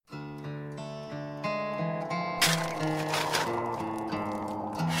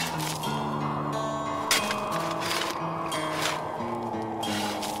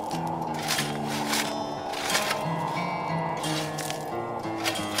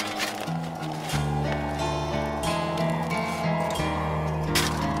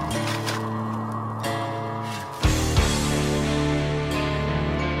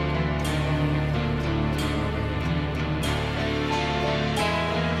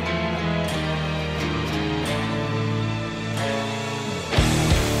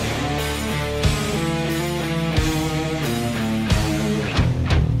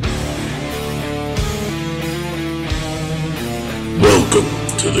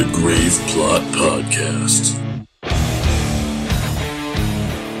The Grave Plot Podcast.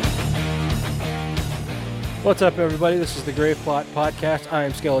 What's up, everybody? This is the Grave Plot Podcast. I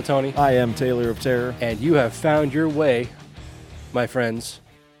am Skeletoni. I am Taylor of Terror. And you have found your way, my friends,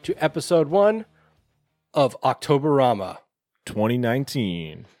 to episode 1 of Octoberama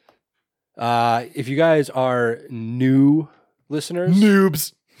 2019. If you guys are new listeners,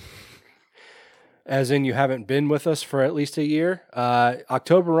 Noobs. as in you haven't been with us for at least a year,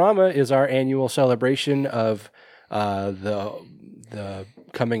 Octoberama is our annual celebration of the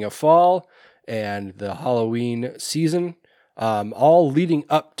coming of fall and the Halloween season, all leading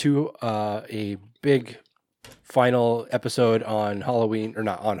up to a big final episode on Halloween, or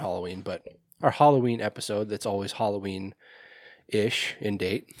not on Halloween, but our Halloween episode that's always Halloween-ish in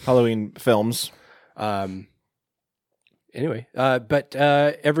date. Halloween films. Anyway, but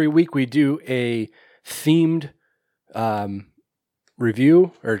every week we do a themed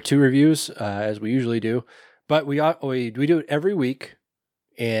review, or 2 reviews, as we usually do. But we do it every week,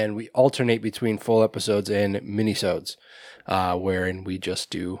 and we alternate between full episodes and minisodes, wherein we just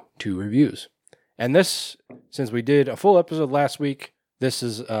do 2 reviews. And this, since we did a full episode last week, this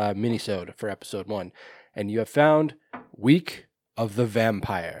is a minisode for episode 1. And you have found Week of the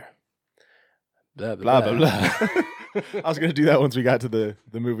Vampire. Blah, blah, Blah, blah, blah. I was going to do that once we got to the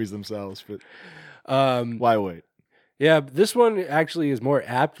movies themselves, but why wait? Yeah, this one actually is more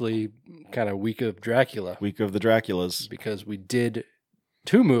aptly kind of Week of Dracula. Week of the Draculas. Because we did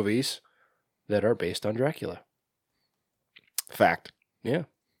 2 movies that are based on Dracula. Fact. Yeah.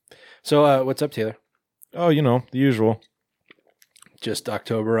 So what's up, Taylor? Oh, you know, the usual. Just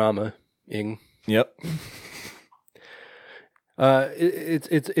Octoberama-ing. Yep.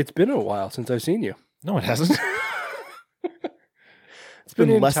 It's been a while since I've seen you. No, it hasn't. It's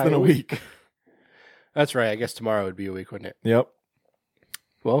been an less than a entire week. That's right. I guess tomorrow would be a week, wouldn't it? Yep.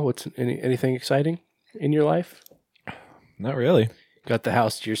 Well, what's anything exciting in your life? Not really. Got the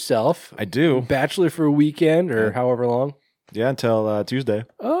house to yourself. I do. Bachelor for a weekend or however long. Yeah, until Tuesday.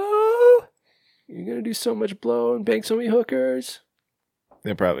 Oh, you're going to do so much blow and bang so many hookers.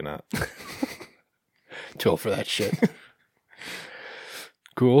 Yeah, probably not. Too old for that shit.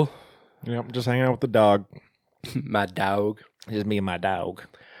 Cool. Yep, just hanging out with the dog. My dog. Just me and my dog.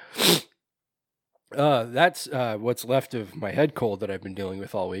 That's what's left of my head cold that I've been dealing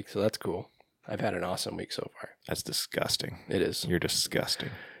with all week, so that's cool. I've had an awesome week so far. That's disgusting. It is. You're disgusting.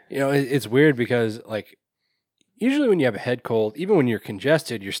 You know, it's weird because, like, usually when you have a head cold, even when you're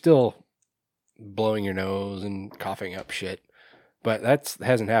congested, you're still blowing your nose and coughing up shit. But that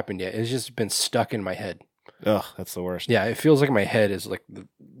hasn't happened yet. It's just been stuck in my head. Ugh, that's the worst. Yeah, it feels like my head is like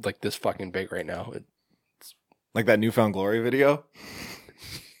this fucking big right now. Like that Newfound Glory video?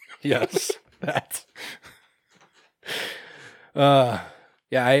 Yes, that.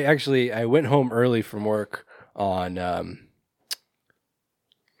 Yeah, I went home early from work on, I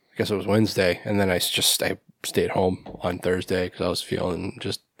guess it was Wednesday, and then I stayed home on Thursday because I was feeling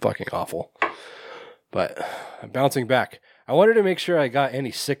just fucking awful. But I'm bouncing back. I wanted to make sure I got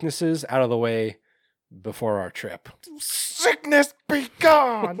any sicknesses out of the way before our trip. Sickness be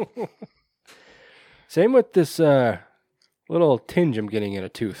gone! Same with this little tinge I'm getting in a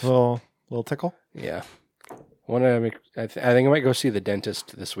tooth. Little tickle? Yeah. I think I might go see the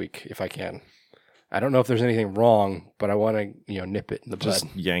dentist this week if I can. I don't know if there's anything wrong, but I want to, nip it in the bud. Just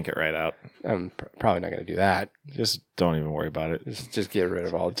yank it right out. I'm probably not going to do that. Just don't even worry about it. Just get rid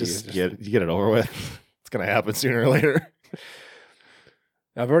of all. Just get it over with. It's going to happen sooner or later.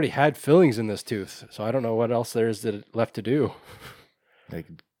 I've already had fillings in this tooth, so I don't know what else there is left to do. They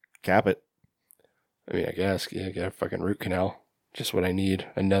could cap it. I mean, I guess get a fucking root canal. Just what I need.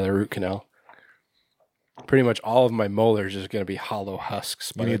 Another root canal. Pretty much all of my molars is going to be hollow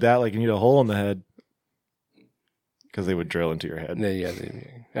husks. You need that like you need a hole in the head. Because they would drill into your head. Yeah,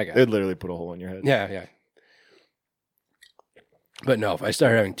 I got it. They'd literally put a hole in your head. Yeah. But no, if I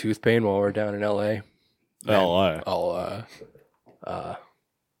start having tooth pain while we're down in LA, I'll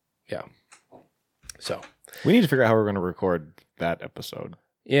yeah. So we need to figure out how we're going to record that episode.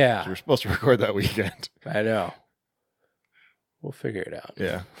 Yeah. We're supposed to record that weekend. I know. We'll figure it out.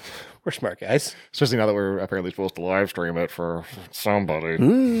 Yeah. We're smart guys. Especially now that we're apparently supposed to live stream it for somebody.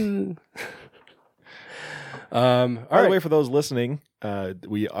 By the way, for those listening,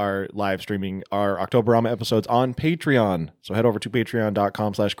 we are live streaming our Octoberama episodes on Patreon. So head over to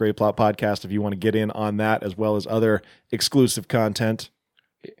patreon.com/GravePlotPodcast if you want to get in on that, as well as other exclusive content.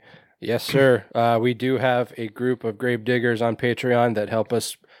 Yes, sir. We do have a group of grave diggers on Patreon that help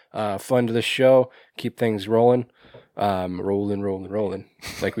us fund the show, keep things rolling. Rolling,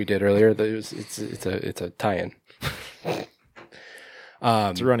 like we did earlier. It's a tie-in.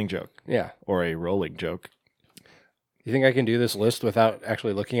 It's a running joke. Yeah. Or a rolling joke. You think I can do this list without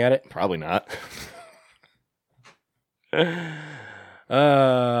actually looking at it? Probably not.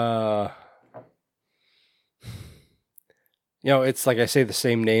 It's like I say the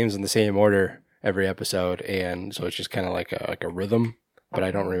same names in the same order every episode, and so it's just kind of like a rhythm, but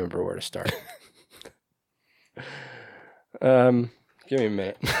I don't remember where to start. Give me a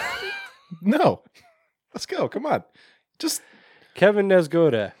minute. No. Let's go. Come on. Just Kevin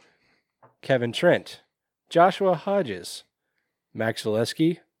Nesgoda, Kevin Trent, Joshua Hodges, Max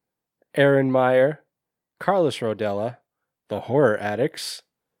Zaleski, Aaron Meyer, Carlos Rodella, The Horror Addicts.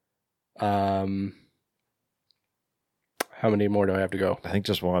 How many more do I have to go? I think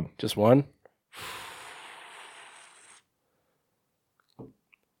just one. Just one? I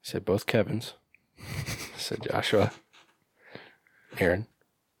said both Kevins. I said Joshua, Aaron,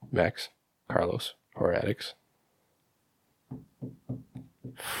 Max, Carlos, Horror Addicts.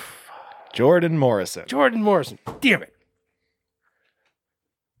 Jordan Morrison. Damn it.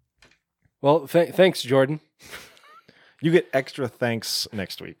 Well, thanks, Jordan. You get extra thanks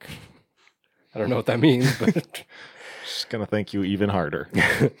next week. I don't know what that means, but just going to thank you even harder.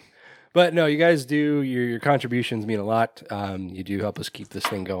 But no, you guys do. Your contributions mean a lot. You do help us keep this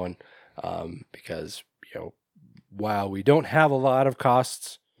thing going because, while we don't have a lot of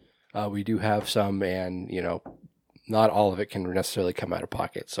costs, we do have some, and, not all of it can necessarily come out of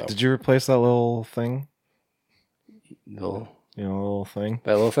pocket. So, did you replace that little thing? Little thing?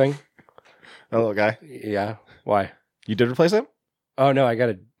 That little thing? That little guy? Yeah. Why? You did replace him? Oh, no, I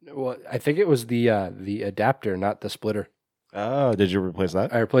think it was the adapter, not the splitter. Oh, did you replace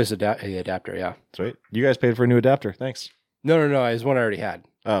that? I replaced the adapter, yeah. Sweet. You guys paid for a new adapter. Thanks. No, it was one I already had.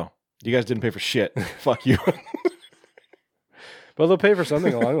 Oh, you guys didn't pay for shit. Fuck you. Well, they'll pay for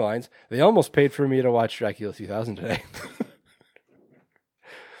something along the lines. They almost paid for me to watch Dracula 2000 today.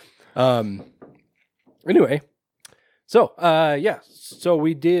 Anyway, so so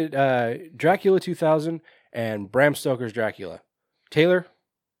we did Dracula 2000 and Bram Stoker's Dracula. Taylor,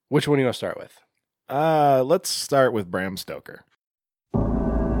 which one do you want to start with? Let's start with Bram Stoker.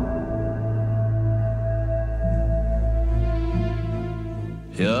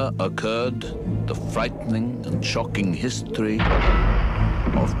 Here occurred the frightening and shocking history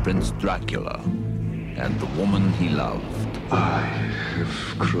of Prince Dracula and the woman he loved. I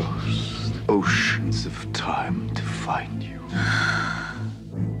have crossed oceans of time to find you.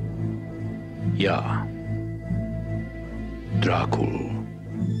 Ja, Dracula.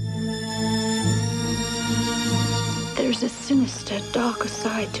 There's a sinister, darker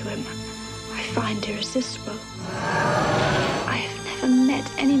side to him I find irresistible. I have never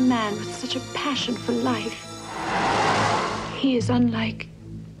met any man with such a passion for life. He is unlike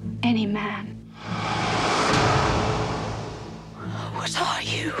any man. What are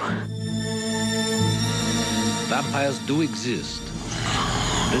you? Vampires do exist.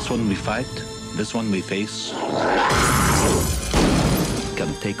 This one we fight, this one we face,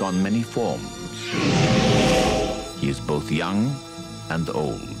 can take on many forms. He is both young and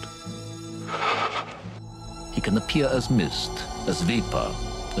old. He can appear as mist, as vapor,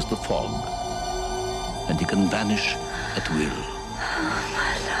 as the fog. And he can vanish at will.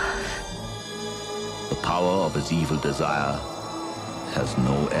 My love. The power of his evil desire has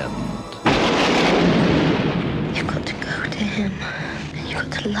no end. You've got to go to him. And you've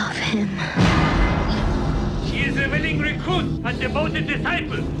got to love him. She is a willing recruit and devoted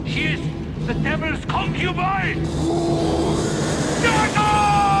disciple. She is the devil's concubine.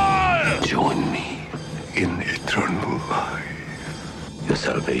 Dracula! Join me in eternal life. Your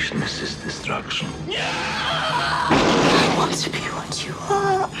salvation is his destruction. I want to be what you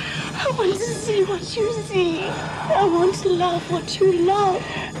are. I want to see what you see. I want to love what you love.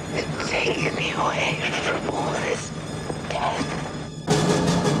 Take me away from all this death.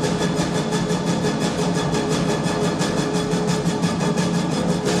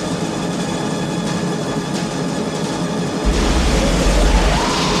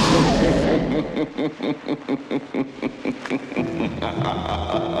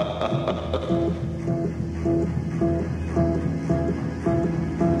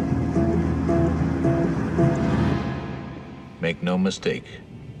 Make no mistake,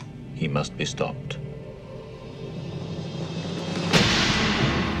 he must be stopped.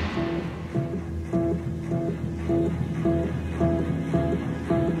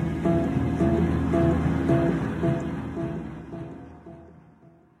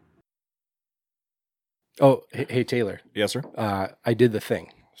 Oh, hey Taylor. Yes, sir. I did the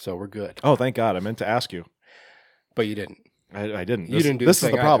thing, so we're good. Oh, thank God. I meant to ask you. But you didn't. I didn't. You didn't do this the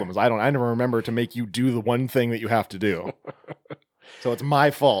is the thing problem. either. Is I never remember to make you do the one thing that you have to do. So it's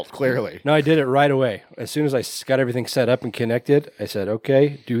my fault, clearly. No, I did it right away. As soon as I got everything set up and connected, I said,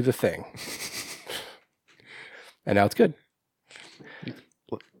 okay, do the thing. And now it's good.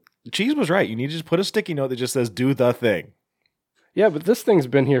 Cheese was right. You need to just put a sticky note that just says, do the thing. Yeah, but this thing's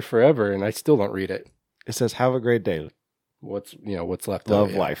been here forever, and I still don't read it. It says, have a great day. What's left Love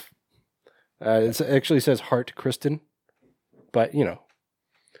of it? life. It actually says Heart Kristen, but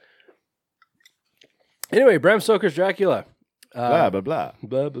Anyway, Bram Stoker's Dracula. Blah, blah, blah.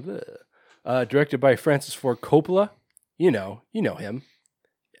 Blah, blah, blah. Directed by Francis Ford Coppola. You know him.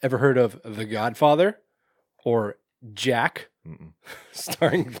 Ever heard of The Godfather? Or Jack?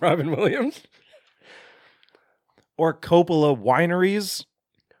 Starring Robin Williams? Or Coppola Wineries?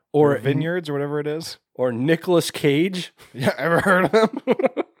 Or Vineyards, or whatever it is? Or Nicolas Cage? Yeah, ever heard of him?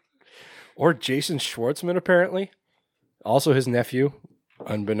 Or Jason Schwartzman, apparently. Also his nephew,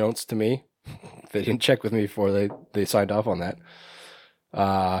 unbeknownst to me. They didn't check with me before they signed off on that.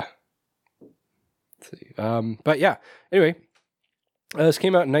 Let's see. But yeah, anyway, this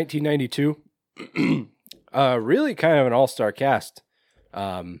came out in 1992. Really kind of an all-star cast.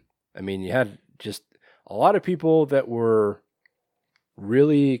 I mean, you had just a lot of people that were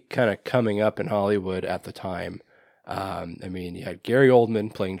really kind of coming up in Hollywood at the time. I mean, you had Gary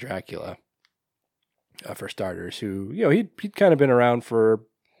Oldman playing Dracula, for starters, who, he'd kind of been around for,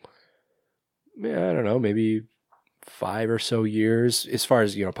 I don't know, maybe 5 or so years as far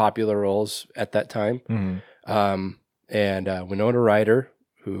as, popular roles at that time. Mm-hmm. And Winona Ryder,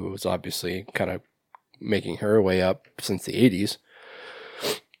 who was obviously kind of making her way up since the 80s.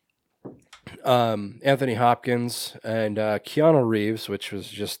 Anthony Hopkins and Keanu Reeves, which was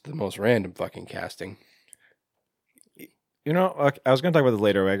just the most random fucking casting. I was going to talk about this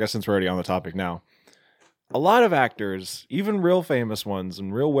later, but I guess since we're already on the topic now. A lot of actors, even real famous ones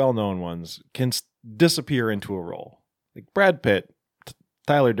and real well-known ones, can disappear into a role. Like Brad Pitt,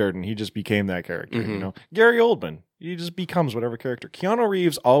 Tyler Durden, he just became that character. Mm-hmm. Gary Oldman, he just becomes whatever character. Keanu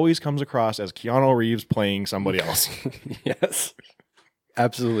Reeves always comes across as Keanu Reeves playing somebody else. Yes,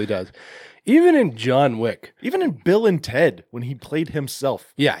 absolutely does. Even in John Wick. Even in Bill and Ted, when he played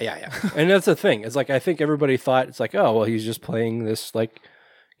himself. Yeah. And that's the thing. It's like, I think everybody thought, it's like, oh, well, he's just playing this, like,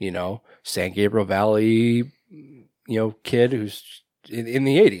 San Gabriel Valley, kid who's in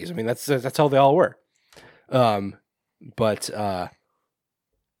the 80s. I mean, that's how they all were. But It's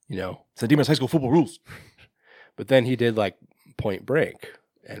the Demon's High School football rules. But then he did, like, Point Break,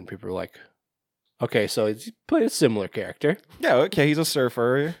 and people were like, okay, so he's played a similar character. Yeah, okay, he's a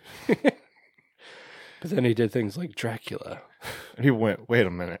surfer. But then he did things like Dracula. And people went, wait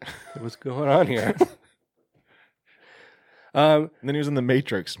a minute. What's going on here? And then he was in The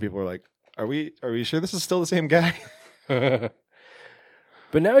Matrix, and people were like, are we sure this is still the same guy? But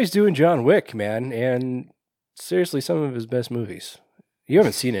now he's doing John Wick, man, and seriously, some of his best movies. You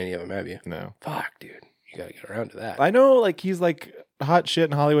haven't seen any of them, have you? No. Fuck, dude. You gotta get around to that. I know, like, he's like hot shit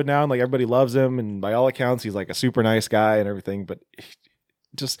in Hollywood now, and like everybody loves him, and by all accounts, he's like a super nice guy and everything, but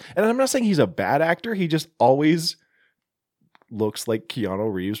and I'm not saying he's a bad actor, he just always looks like Keanu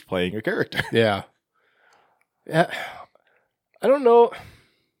Reeves playing a character. Yeah. I don't know.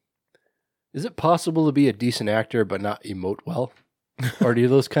 Is it possible to be a decent actor but not emote well? Or do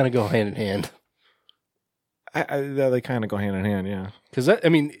those kind of go hand in hand? They kind of go hand in hand, yeah. Because,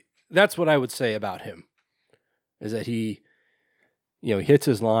 that's what I would say about him. Is that he hits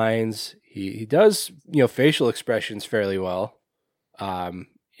his lines. He does, facial expressions fairly well.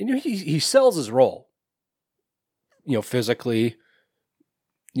 He sells his role. Physically.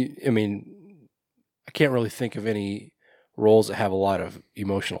 I can't really think of any roles that have a lot of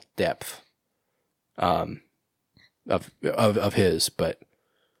emotional depth. Of his, but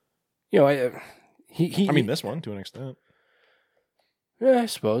this one to an extent. Yeah, I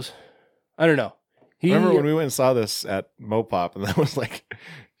suppose. I don't know. Remember when we went and saw this at Mopop, and that was like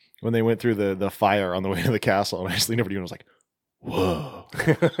when they went through the fire on the way to the castle, and I just leaned over to you and was like, "Whoa."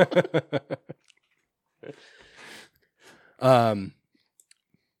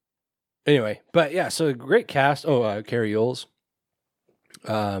 Anyway, but yeah, so great cast. Oh, Carrie Yules.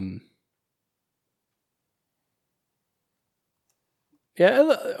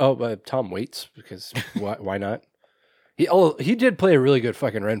 Tom Waits, because why not? He did play a really good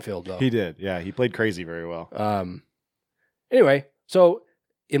fucking Renfield, though. He did, yeah. He played crazy very well. Anyway, so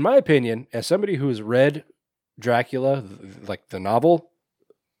in my opinion, as somebody who has read Dracula, like the novel,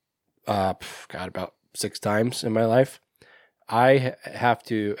 about 6 times in my life, I have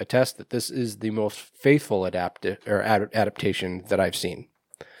to attest that this is the most faithful adaptation that I've seen.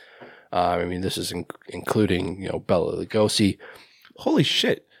 This is including Bela Lugosi. Holy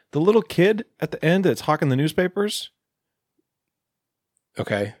shit! The little kid at the end that's hawking the newspapers.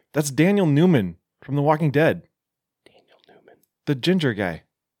 Okay. That's Daniel Newman from The Walking Dead. Daniel Newman. The ginger guy.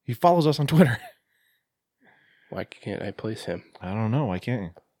 He follows us on Twitter. Why can't I place him? I don't know. Why can't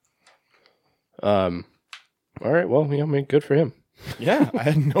you? All right. Well, I mean, good for him. Yeah, I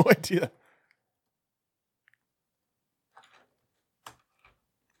had no idea.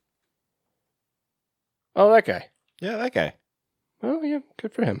 Oh, that guy. Yeah, that guy. Oh, yeah,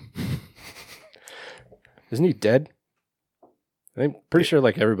 good for him. Isn't he dead? I'm pretty sure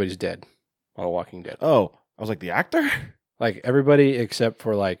like everybody's dead on The Walking Dead. Oh, I was like, the actor? Like everybody except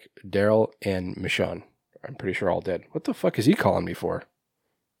for like Daryl and Michonne. I'm pretty sure all dead. What the fuck is he calling me for?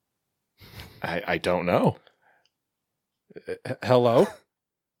 I don't know. Hello?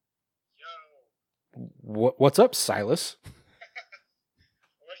 Yo. What's up, Silas?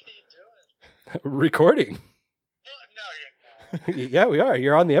 What are you doing? Recording. No, you're not. Yeah, we are.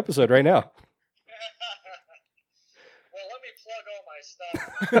 You're on the episode right now. Well, let me plug all my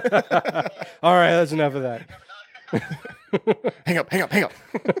stuff. All right, that's enough of that. Hang up. Are you really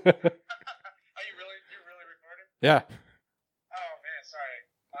recording? Yeah. Oh man, sorry.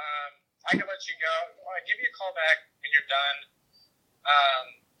 I can let you go. I'll give you a call back when you're done.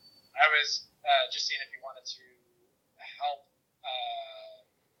 I was just seeing if you wanted to help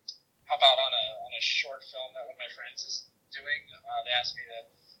out on a short film that one of my friends is doing. They asked me if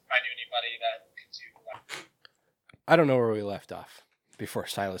I knew anybody that could do. I don't know where we left off before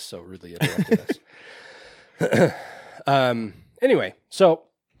Silas so rudely interrupted us. Anyway, so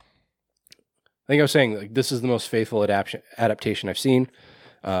I think I was saying like this is the most faithful adaptation I've seen.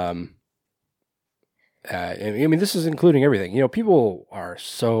 I mean, this is including everything. You know, people are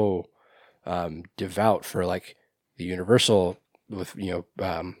so devout for like the Universal with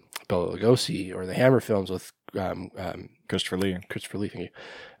Bela Lugosi or the Hammer films with Christopher Lee. Thank you.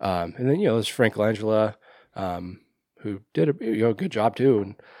 And then there's Frank Langella, who did a good job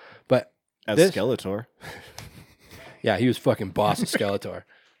too. But As Skeletor. Yeah, he was fucking boss of Skeletor.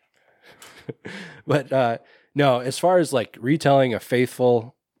 But no, as far as like retelling a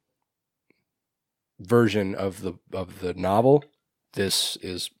faithful version of the novel, this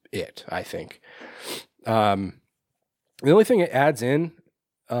is it, I think. The only thing it adds in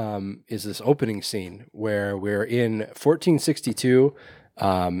is this opening scene where we're in 1462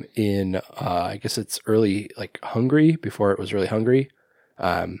 in I guess it's early like Hungary, before it was really Hungary.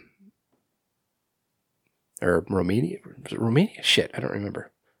 Or Romania? Was it Romania? Shit, I don't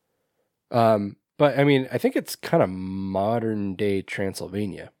remember. But I mean, I think it's kind of modern day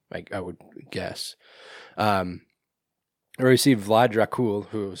Transylvania, I would guess. We see Vlad Dracula,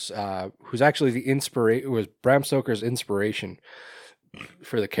 who's actually the inspiration, was Bram Stoker's inspiration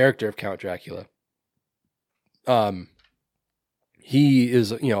for the character of Count Dracula. He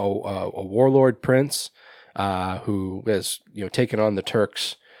is, a warlord prince who has, taken on the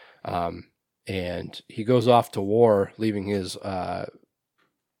Turks. And he goes off to war, leaving his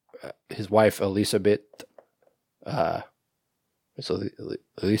wife Elisabeth.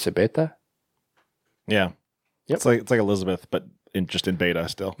 Elisabetta? Yeah. Yep. It's like Elizabeth, but just in beta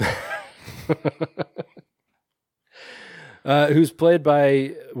still. Who's played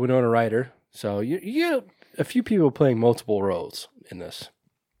by Winona Ryder. So you get a few people playing multiple roles in this.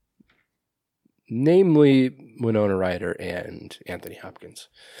 Namely Winona Ryder and Anthony Hopkins.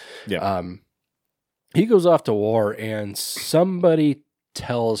 Yeah. He goes off to war and somebody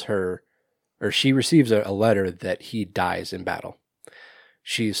tells her, or she receives a letter that he dies in battle.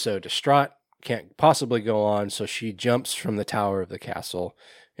 She's so distraught, can't possibly go on, so she jumps from the tower of the castle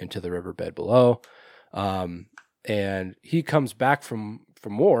into the riverbed below. And he comes back from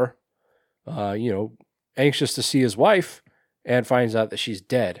war, anxious to see his wife, and finds out that she's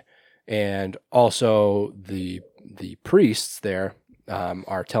dead. And also the priests there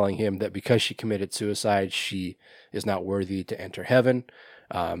are telling him that because she committed suicide, she is not worthy to enter heaven.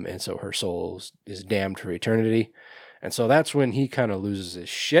 And so her soul is damned for eternity. And so that's when he kind of loses his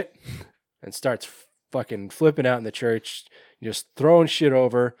shit and starts fucking flipping out in the church, just throwing shit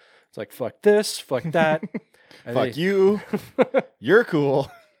over. It's like, fuck this, fuck that. Fuck you. You're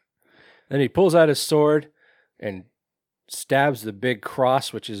cool. Then he pulls out his sword and stabs the big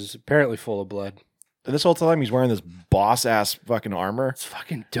cross, which is apparently full of blood. And this whole time he's wearing this boss ass fucking armor. It's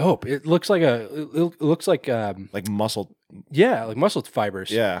fucking dope. It looks like like muscle. Yeah, like muscle fibers.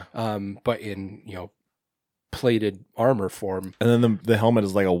 Yeah. But in, plated armor form. And then the helmet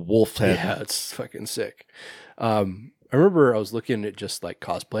is like a wolf head. Yeah, it's fucking sick. I remember I was looking at just like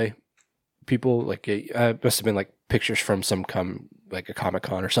cosplay people, like it must have been like pictures from like a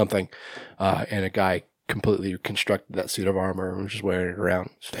Comic-Con or something. And a guy completely constructed that suit of armor and was just wearing it around.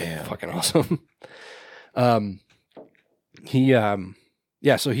 It's fucking awesome. He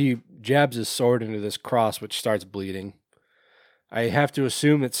Yeah, so he jabs his sword into this cross, which starts bleeding. I have to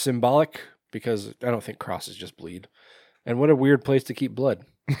assume it's symbolic because I don't think crosses just bleed. And what a weird place to keep blood,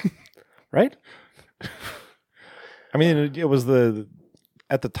 right? I mean, it was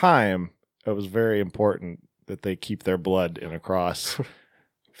at the time, it was very important that they keep their blood in a cross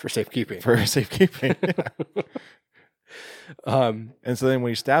For safekeeping. for safekeeping. And so then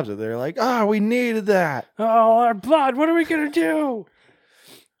when he stabs it, they're like, we needed that. Oh, our blood, what are we going to do?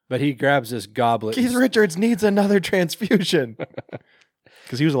 But he grabs this goblet. Keith Richards needs another transfusion.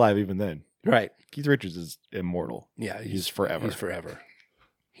 Because he was alive even then. Right. Keith Richards is immortal. Yeah. He's forever. He's forever.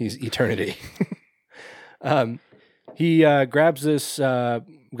 He's eternity. He grabs this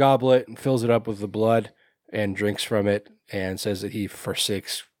goblet and fills it up with the blood and drinks from it and says that he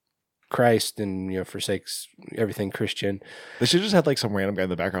forsakes Christ and forsakes everything Christian. They should just have like some random guy in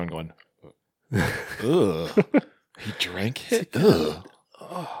the background going, ugh. He drank it? Ugh.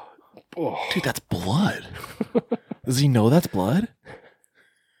 Oh. Dude, that's blood. Does he know that's blood?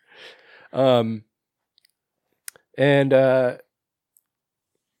 And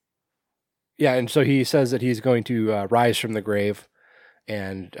so he says that he's going to rise from the grave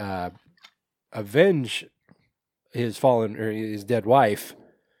and avenge his fallen or his dead wife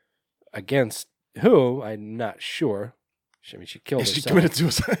against who I'm not sure. I mean, she killed herself. She committed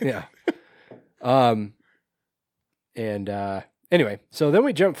suicide. Yeah. Anyway, so then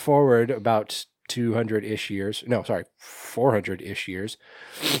we jump forward about 200-ish years. No, sorry, 400-ish years.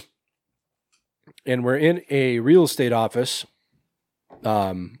 And we're in a real estate office,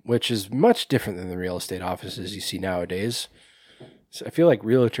 which is much different than the real estate offices you see nowadays. So I feel like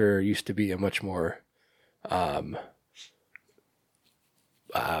realtor used to be a much more,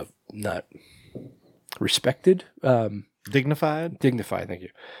 not respected, Dignified? dignified, thank you.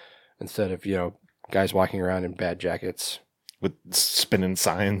 Instead of, guys walking around in bad jackets. With spinning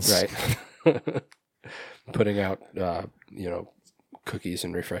signs. Right. Putting out, cookies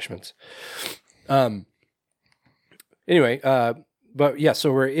and refreshments. Anyway, but yeah,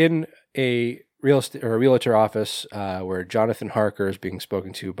 so we're in a real estate or a realtor office where Jonathan Harker is being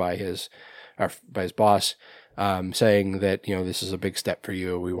spoken to by his boss, saying that this is a big step for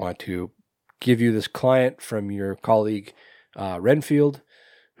you. We want to give you this client from your colleague Renfield,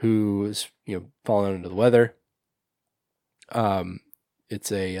 who is fallen under the weather.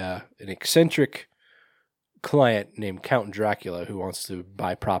 It's an eccentric client named Count Dracula who wants to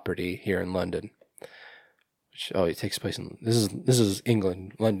buy property here in London. It takes place in this is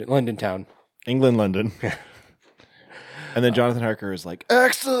England, London town. England, London. And then Jonathan Harker is like,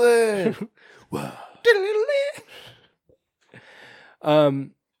 excellent.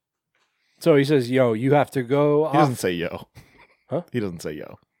 So he says, you have to go off. He doesn't say yo. Huh? He doesn't say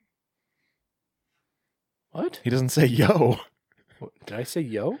yo. What? He doesn't say yo. Did I say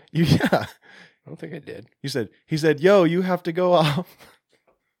yo? Yeah. I don't think I did. He said, yo, you have to go off.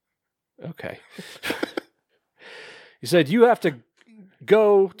 Okay. He said, you have to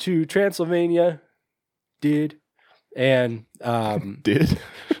go to Transylvania. And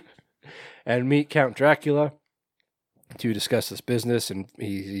and meet Count Dracula to discuss this business. And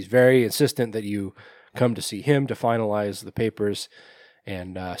he's very insistent that you come to see him to finalize the papers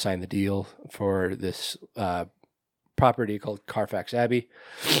and sign the deal for this property called Carfax Abbey.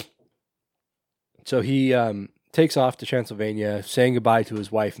 So he takes off to Transylvania, saying goodbye to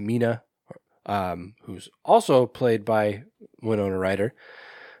his wife, Mina, who's also played by Winona Ryder.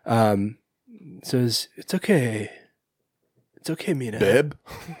 Says, it's okay. It's okay, Mina. Babe.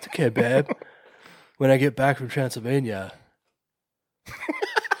 It's okay, babe. When I get back from Transylvania.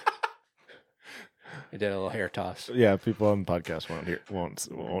 I did a little hair toss. Yeah, people on the podcast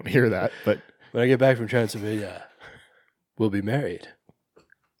won't hear that. But when I get back from Transylvania, we'll be married.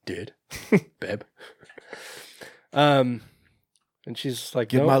 Babe. And she's like,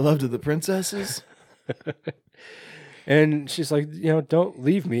 give my love to the princesses. And she's like, don't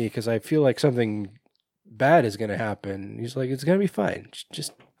leave me because I feel like something bad is going to happen. He's like, it's going to be fine.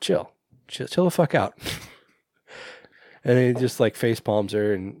 Just chill the fuck out. And he just like face palms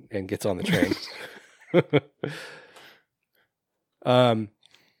her and gets on the train. And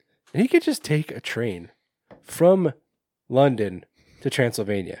he could just take a train from London to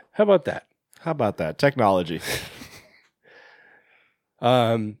Transylvania. How about that? Technology.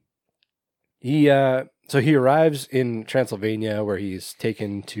 So he arrives in Transylvania where he's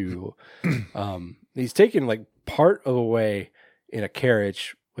taken to, he's taken like part of the way in a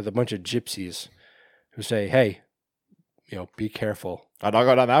carriage with a bunch of gypsies who say, hey, be careful. Oh, don't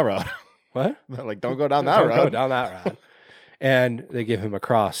go down that road. What? Like, don't go down that road. Don't go down that road. And they give him a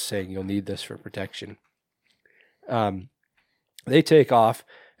cross saying you'll need this for protection. They take off,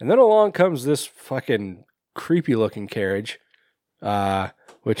 and then along comes this fucking creepy looking carriage,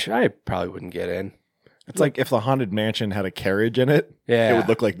 which I probably wouldn't get in. It's like if the Haunted Mansion had a carriage in it, Yeah. it would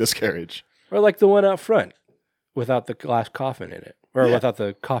look like this carriage. Or like the one out front without the glass coffin in it. Or without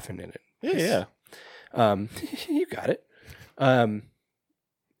the coffin in it. Yeah. You got it. And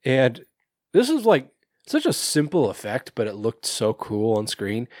this is like such a simple effect, but it looked so cool on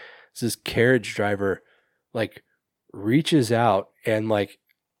screen. It's this carriage driver like reaches out and like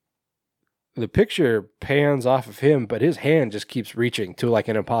the picture pans off of him, but his hand just keeps reaching to like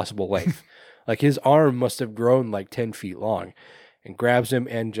an impossible length. Like his arm must have grown like 10 feet long, and grabs him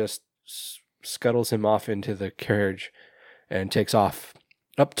and just scuttles him off into the carriage and takes off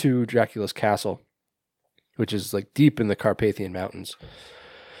up to Dracula's castle, which is like deep in the Carpathian Mountains.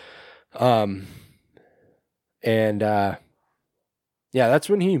 That's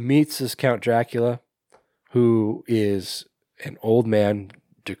when he meets this Count Dracula, who is an old man,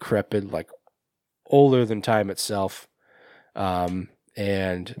 decrepit, like older than time itself.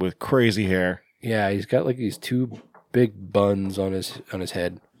 And with crazy hair. Yeah, he's got like these two big buns on his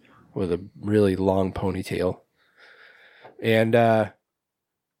head with a really long ponytail. And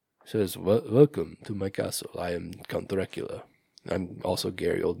says, "Welcome to my castle. I am Count Dracula. I'm also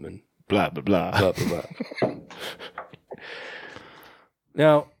Gary Oldman." Blah, blah, blah. Blah, blah, blah.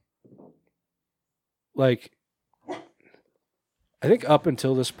 Now, like, I think up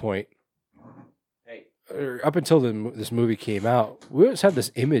until this point, or up until this movie came out, we always had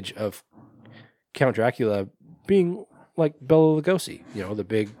this image of Count Dracula being like Bela Lugosi, you know, the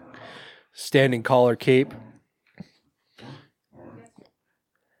big standing collar cape.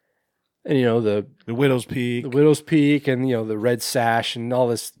 And, you know, the Widow's Peak. The Widow's Peak and, you know, the red sash and all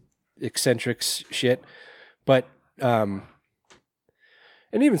this eccentric shit. But, and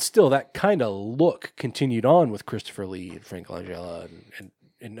even still, that kind of look continued on with Christopher Lee and Frank Langella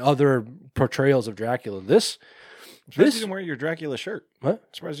and other portrayals of Dracula. This You didn't wear your Dracula shirt. What?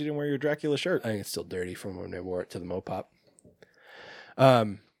 Surprised you didn't wear your Dracula shirt. I think it's still dirty from when I wore it to the Mopop.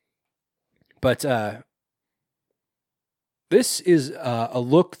 This is a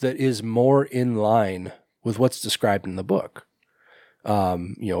look that is more in line with what's described in the book.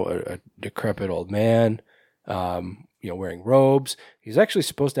 You know, a decrepit old man, you know, wearing robes. He's actually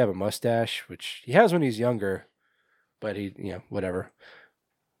supposed to have a mustache, which he has when he's younger, but he, you know, whatever.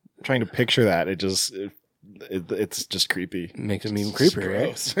 Trying to picture that, it's just creepy. Makes him even creepier,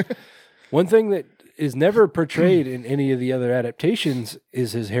 right? One thing that is never portrayed in any of the other adaptations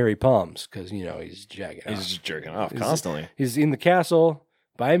is his hairy palms, because, you know, he's jagging off. He's just jerking off constantly. He's in the castle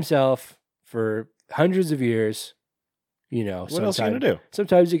by himself for hundreds of years. You know, what else are you going to do?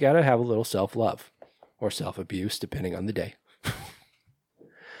 Sometimes you got to have a little self-love or self-abuse, depending on the day.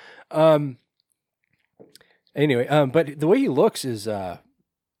 Anyway, but the way he looks is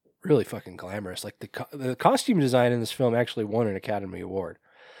really fucking glamorous. Like the costume design in this film actually won an Academy Award.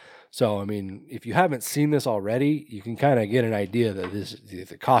 So, I mean, if you haven't seen this already, you can kind of get an idea that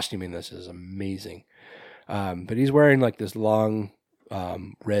the costume in this is amazing. But he's wearing like this long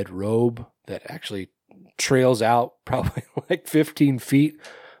red robe that actually trails out probably like 15 feet,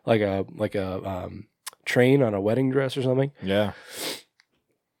 like a train on a wedding dress or something. Yeah.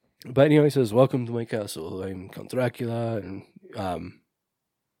 But, you know, he says, "Welcome to my castle. I'm Count Dracula." And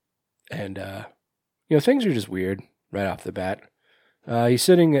you know, things are just weird right off the bat. He's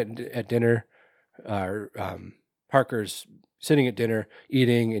sitting at dinner. Harker's sitting at dinner,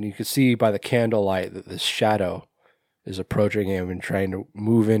 eating, and you can see by the candlelight that this shadow is approaching him and trying to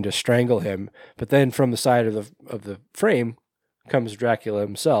move in to strangle him. But then from the side of the frame comes Dracula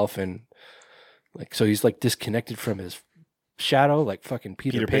himself, and like so he's like disconnected from his shadow, like fucking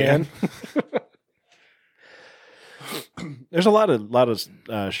Peter Pan. There's a lot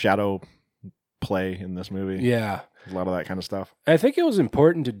of shadow play in this movie. Yeah. A lot of that kind of stuff. I think it was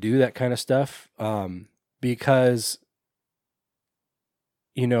important to do that kind of stuff because,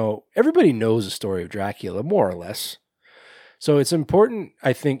 you know, everybody knows the story of Dracula, more or less. So it's important,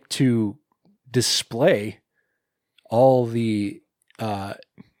 I think, to display all the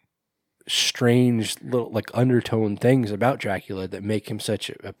strange little like undertone things about Dracula that make him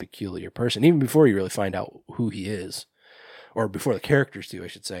such a peculiar person, even before you really find out who he is, or before the characters do, I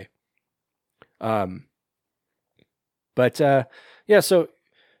should say. Yeah, so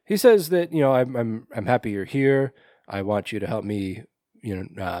he says that, you know, I'm happy you're here. I want you to help me, you know,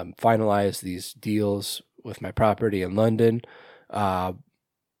 finalize these deals with my property in London. And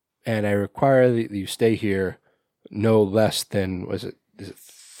I require that you stay here no less than, is it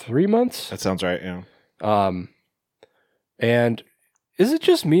 3 months? That sounds right, yeah. And is it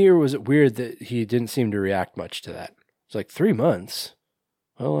just me, or was it weird that he didn't seem to react much to that? It's like 3 months.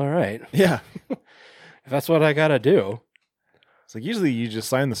 Well, all right. Yeah. If that's what I got to do. It's like usually you just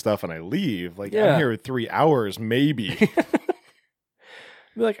sign the stuff and I leave. Like Yeah. I'm here 3 hours, maybe. Be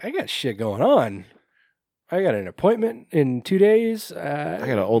like, I got shit going on. I got an appointment in 2 days. I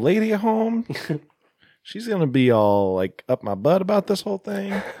got an old lady at home. She's going to be all like up my butt about this whole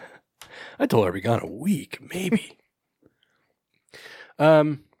thing. I told her I'd be gone a week, maybe.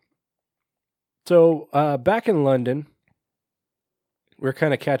 So back in London, we're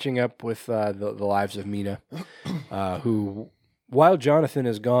kind of catching up with the lives of Mina, who, while Jonathan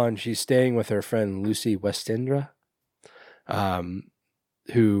is gone, she's staying with her friend Lucy Westendra,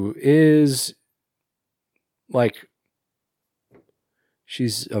 who is like,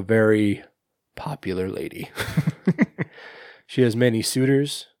 she's a very popular lady. She has many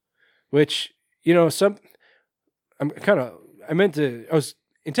suitors, which, you know, I was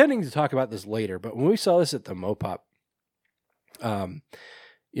intending to talk about this later, but when we saw this at the Mopop,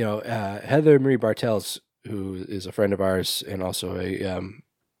 you know, Heather Marie Bartels, who is a friend of ours and also I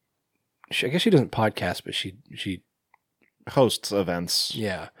guess she doesn't podcast, but she Hosts events.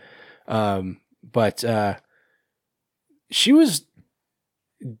 yeah. But she was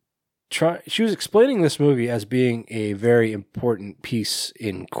explaining this movie as being a very important piece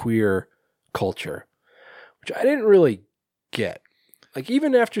in queer culture, which I didn't really get. Like,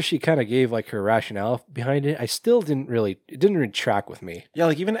 even after she kind of gave like her rationale behind it, I still didn't really track with me. Yeah,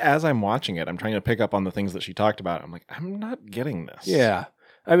 like even as I'm watching it, I'm trying to pick up on the things that she talked about. I'm like, I'm not getting this. Yeah.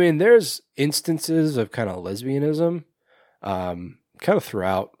 I mean, there's instances of kind of lesbianism, kind of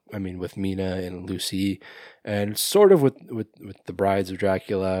throughout. I mean, with Mina and Lucy, and sort of with the Brides of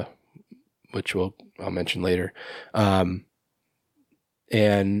Dracula, which I'll mention later. But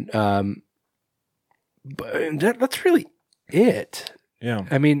that's really it. Yeah.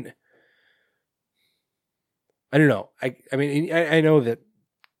 I mean, I don't know. I mean, I know that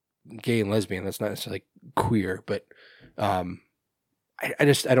gay and lesbian, that's not necessarily queer, but I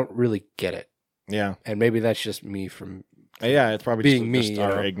don't really get it. Yeah. And maybe that's just me from Yeah, it's probably being just me, our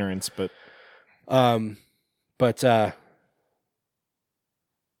you know? ignorance, but yeah,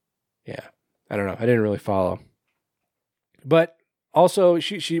 I don't know. I didn't really follow. But also,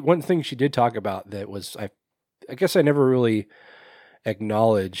 she one thing she did talk about that was I guess I never really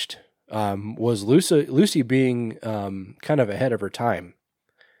acknowledged was Lucy being kind of ahead of her time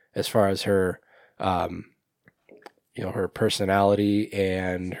as far as her you know, her personality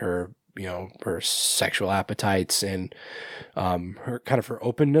and her, you know, her sexual appetites and her kind of her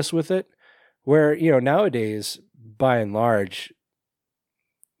openness with it, where, you know, nowadays by and large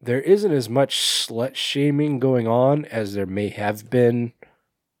there isn't as much slut shaming going on as there may have been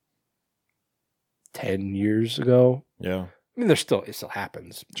 10 years ago. yeah. I mean, it still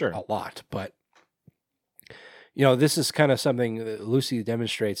happens Sure. a lot, but you know, this is kind of something that Lucy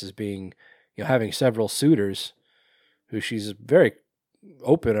demonstrates as being, you know, having several suitors who she's very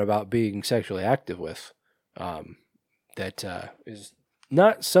open about being sexually active with. That is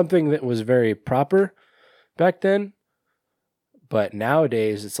not something that was very proper back then, but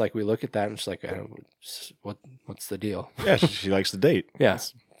nowadays it's like we look at that and it's like, what's the deal? Yeah, she likes to date. Yeah,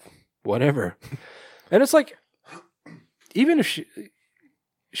 whatever. And it's like, even if she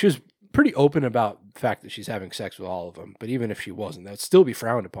was pretty open about the fact that she's having sex with all of them, but even if she wasn't, that would still be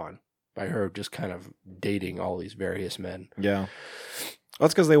frowned upon by her just kind of dating all these various men. Yeah. Well,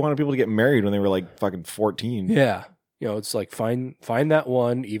 that's because they wanted people to get married when they were like fucking 14. Yeah. You know, it's like find that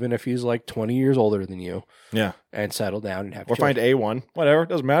one, even if he's like 20 years older than you. Yeah. And settle down and have Or children. find A1. Whatever.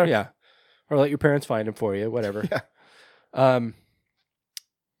 Doesn't matter. Yeah. Or let your parents find him for you, whatever. Yeah.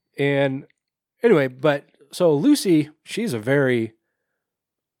 And anyway, but so Lucy, she's a very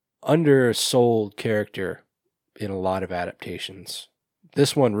undersold character in a lot of adaptations.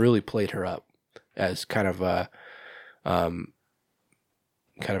 This one really played her up as kind of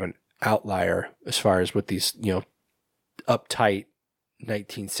an outlier as far as with these, you know, uptight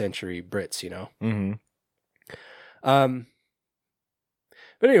 19th century Brits, you know. Mm-hmm.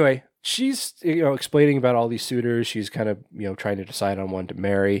 But anyway, she's, you know, explaining about all these suitors. She's kind of, you know, trying to decide on one to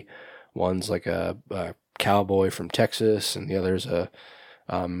marry. One's like a cowboy from Texas, and the other's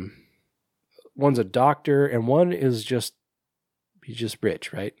one's a doctor, and one is he's just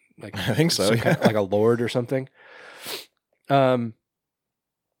rich, right? Like I think so. kind of like a lord or something. But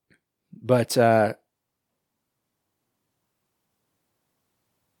let's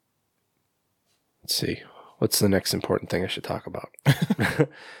see. What's the next important thing I should talk about?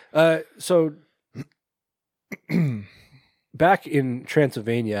 So back in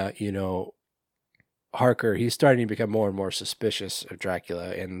Transylvania, you know, Harker, he's starting to become more and more suspicious of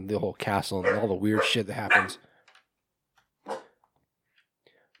Dracula and the whole castle and all the weird shit that happens.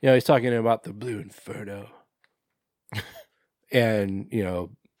 he's talking about the blue inferno. And,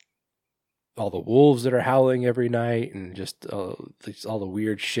 all the wolves that are howling every night and just all the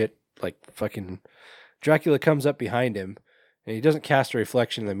weird shit. Like fucking Dracula comes up behind him and he doesn't cast a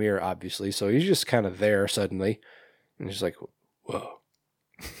reflection in the mirror, obviously. So he's just kind of there suddenly. And he's like, whoa.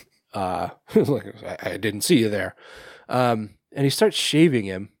 Like, I didn't see you there. And he starts shaving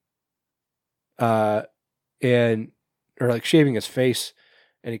him. Or like shaving his face.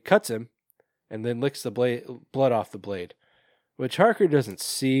 And he cuts him and then licks the blood off the blade. Which Harker doesn't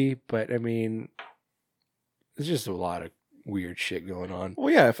see, but I mean, there's just a lot of weird shit going on.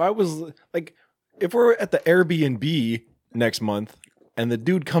 Well, yeah, if we're at the Airbnb next month and the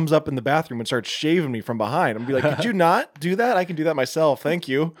dude comes up in the bathroom and starts shaving me from behind, I'm gonna be like, could you not do that? I can do that myself. Thank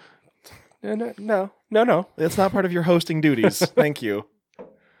you. No. That's not part of your hosting duties. Thank you.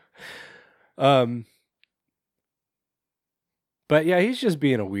 But yeah, he's just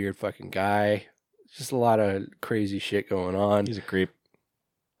being a weird fucking guy. Just a lot of crazy shit going on. He's a creep.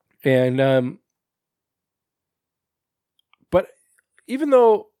 And, but even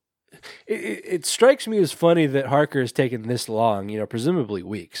though it strikes me as funny that Harker has taken this long, presumably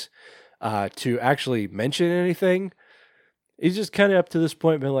weeks, to actually mention anything, he's just kind of up to this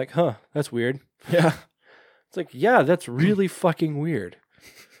point been like, huh, that's weird. Yeah. It's like, yeah, that's really fucking weird.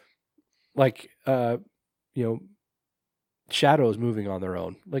 Like, shadows moving on their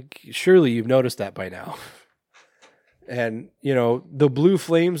own. Like, surely you've noticed that by now. And, the blue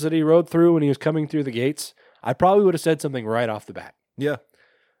flames that he rode through when he was coming through the gates, I probably would have said something right off the bat. Yeah.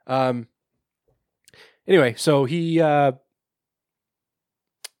 Anyway, so he,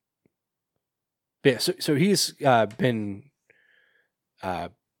 so he's been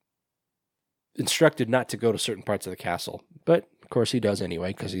instructed not to go to certain parts of the castle. But, of course, he does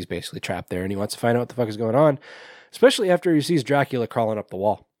anyway, because he's basically trapped there, and he wants to find out what the fuck is going on. Especially after he sees Dracula crawling up the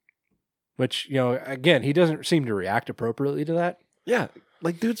wall. Which, again, he doesn't seem to react appropriately to that. Yeah.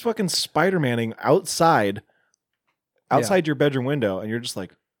 Like, dude's fucking Spider-Manning outside your bedroom window, and you're just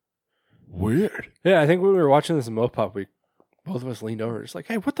like, weird. Yeah, I think when we were watching this in Mopop, both of us leaned over, just like,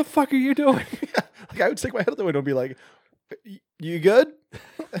 hey, what the fuck are you doing? Like, I would stick my head out the window and be like, you good?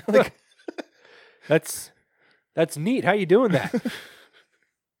 Like, that's neat. How you doing that?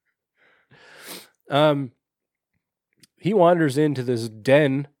 He wanders into this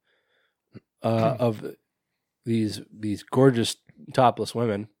den of these gorgeous topless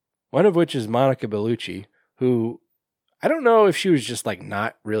women, one of which is Monica Bellucci, who I don't know if she was just like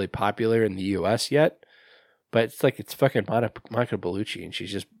not really popular in the US yet, but it's fucking Monica Bellucci and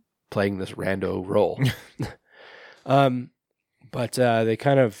she's just playing this rando role. But they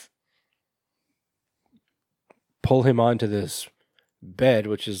kind of pull him onto this bed,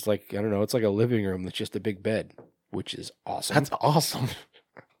 which is like, I don't know, it's like a living room that's just a big bed, which is awesome. That's awesome.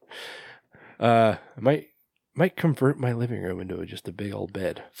 I might convert my living room into just a big old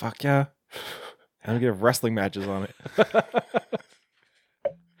bed. Fuck yeah. I'm gonna get wrestling matches on it.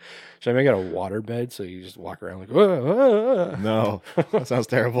 Should I make it a water bed so you just walk around like, whoa, whoa, whoa. No, that sounds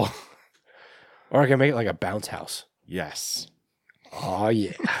terrible. Or I can make it like a bounce house. Yes. Oh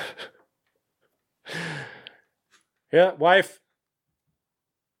yeah. Yeah, wife.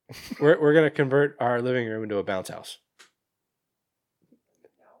 We're gonna convert our living room into a bounce house.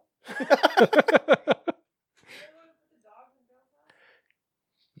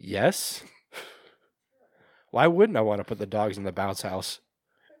 Yes. Why wouldn't I want to put the dogs in the bounce house?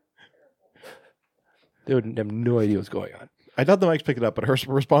 They would have no idea what's going on. I thought the mics picked it up, but her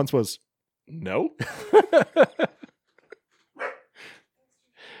response was, no.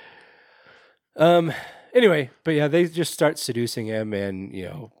 Anyway, but yeah, they just start seducing him and,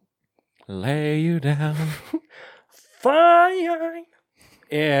 lay you down. Fine.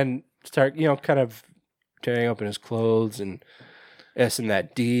 And start, kind of tearing open his clothes and S-ing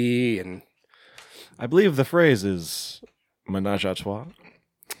that D. And I believe the phrase is menage a trois.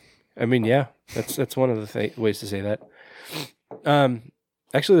 I mean, yeah, that's one of the ways to say that.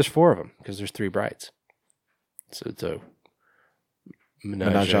 Actually, there's 4 of them because there's 3 brides. So it's a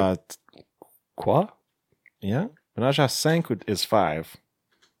menage a quoi? Yeah. Menage a cinq is 5.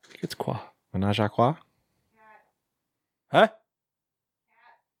 I think it's quoi. Menage a quoi? Huh?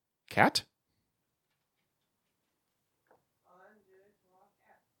 Cat?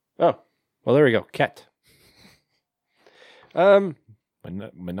 Oh, well, there we go. Cat.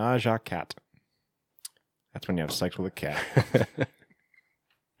 Menage a cat. That's when you have sex with a cat.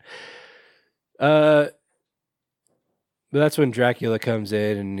 But that's when Dracula comes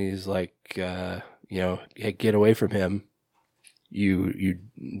in and he's like, hey, get away from him, you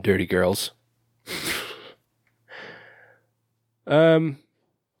dirty girls.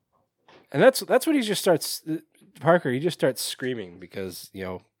 And that's when he just starts, Parker, he just starts screaming because,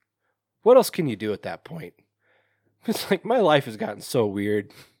 what else can you do at that point? It's like, my life has gotten so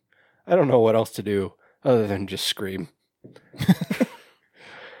weird. I don't know what else to do other than just scream.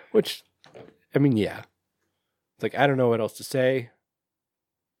 Which, I mean, yeah. It's like, I don't know what else to say.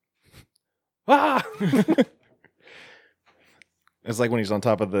 Ah! It's like when he's on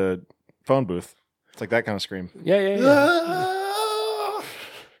top of the phone booth. It's like that kind of scream. Yeah.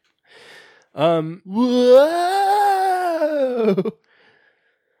 Whoa!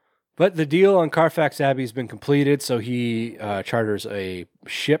 But the deal on Carfax Abbey has been completed, so he charters a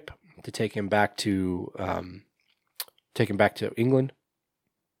ship to take him back to England,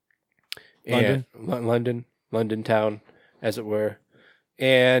 London town, as it were.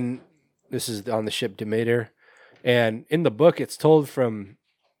 And this is on the ship Demeter. And in the book, it's told from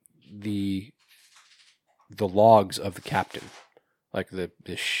the logs of the captain, like the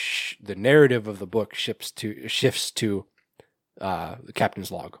narrative of the book shifts to the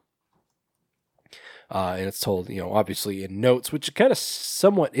captain's log, and it's told, obviously in notes, which it kind of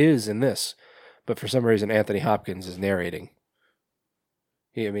somewhat is in this, but for some reason Anthony Hopkins is narrating.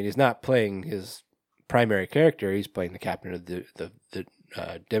 He's not playing his primary character; he's playing the captain of the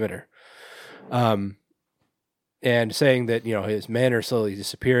Demeter. And saying that, his men are slowly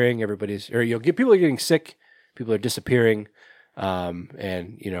disappearing. People are getting sick. People are disappearing.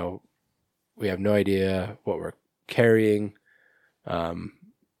 And, we have no idea what we're carrying. But,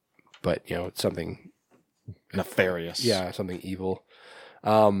 it's something nefarious. Yeah, something evil.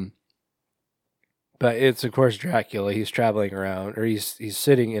 But it's, of course, Dracula. He's traveling around, or he's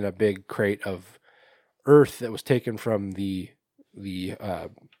sitting in a big crate of earth that was taken from the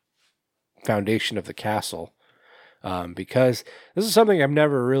foundation of the castle. Because this is something I've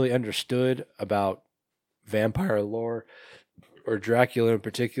never really understood about vampire lore, or Dracula in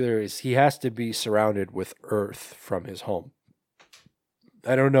particular, is he has to be surrounded with earth from his home.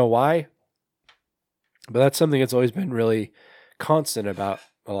 I don't know why, but that's something that's always been really constant about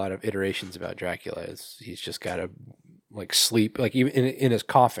a lot of iterations about Dracula. Is he's just got to sleep, even in his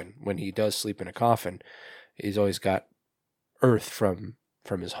coffin. When he does sleep in a coffin, he's always got earth from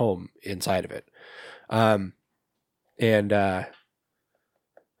his home inside of it. And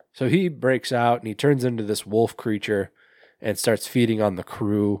so he breaks out and he turns into this wolf creature and starts feeding on the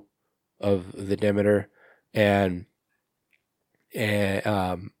crew of the Demeter. And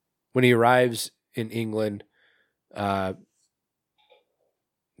when he arrives in England, the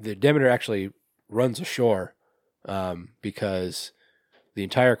Demeter actually runs ashore because the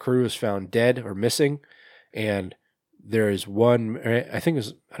entire crew is found dead or missing. And there is one, I don't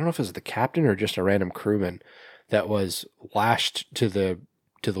know if it was the captain or just a random crewman, that was lashed to the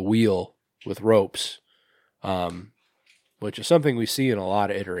wheel with ropes, which is something we see in a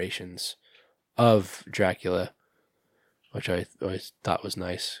lot of iterations of Dracula, which I always thought was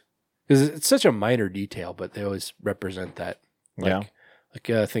nice because it's such a minor detail, but they always represent that. Even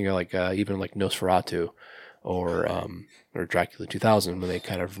like Nosferatu or Dracula 2000, when they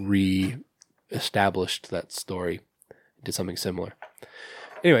kind of re-established that story, did something similar.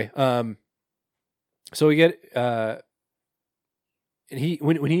 Anyway, so we get, and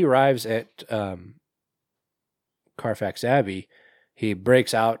when he arrives at Carfax Abbey, he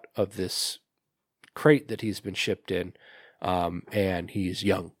breaks out of this crate that he's been shipped in, and he's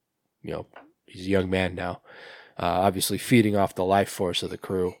young. He's a young man now, obviously feeding off the life force of the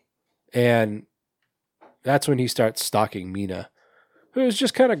crew. And that's when he starts stalking Mina, who's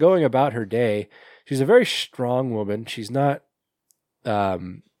just kind of going about her day. She's a very strong woman. She's not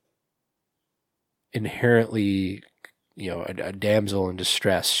inherently, a damsel in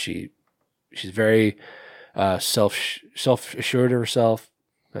distress. She's very self-assured of herself.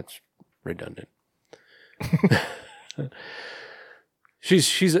 That's redundant.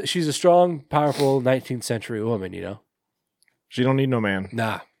 She's a strong, powerful 19th century woman. She don't need no man.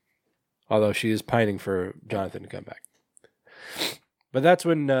 Nah. Although she is pining for Jonathan to come back. But that's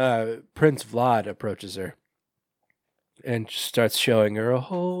when Prince Vlad approaches her and starts showing her a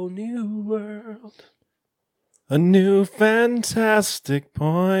whole new world. A new fantastic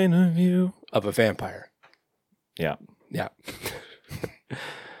point of view. Of a vampire. Yeah. Yeah.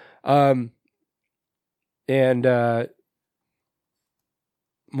 And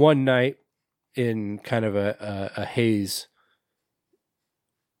one night in kind of a haze,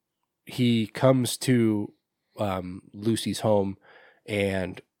 he comes to Lucy's home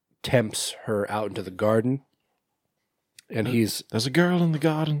and tempts her out into the garden. And there's a girl in the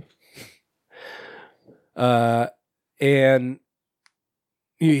garden. And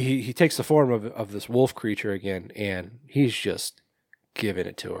he takes the form of this wolf creature again, and he's just giving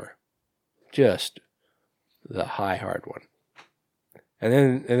it to her. just the hard one.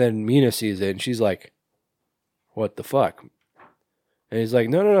 And then Mina sees it, and she's like, "What the fuck?" And he's like,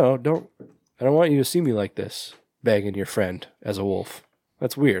 "No, don't. I don't want you to see me like this, banging your friend as a wolf.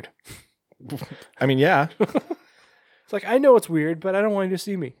 That's weird." I mean, yeah. It's like, I know it's weird, but I don't want you to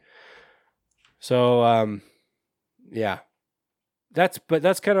see me. So, yeah. That's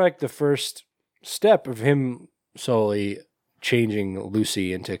kind of like the first step of him slowly changing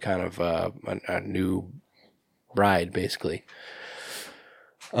Lucy into kind of a new bride, basically.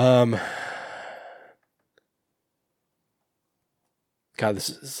 God, this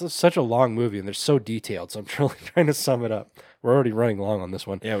is such a long movie, and they're so detailed, so I'm really trying to sum it up. We're already running long on this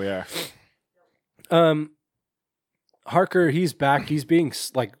one. Yeah, we are. Harker, he's back. He's being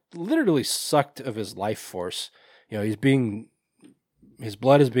like literally sucked of his life force. You know, his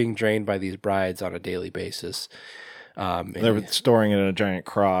blood is being drained by these brides on a daily basis. They're storing it in a giant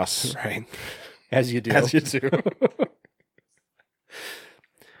cross. Right. As you do. As you do.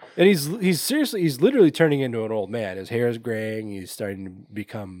 And he's literally turning into an old man. His hair is graying. He's starting to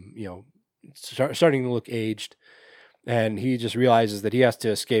become, starting to look aged. And he just realizes that he has to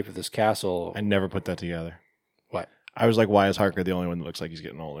escape with this castle. I never put that together. What? I was like, why is Harker the only one that looks like he's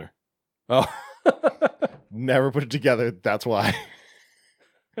getting older? Oh. Never put it together. That's why.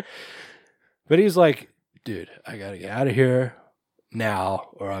 But he's like, dude, I got to get out of here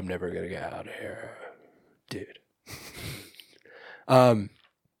now, or I'm never going to get out of here. Dude.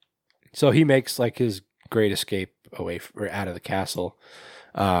 So he makes like his great escape away or out of the castle.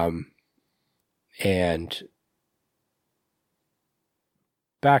 And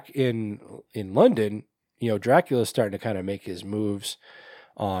back in London, Dracula's starting to kind of make his moves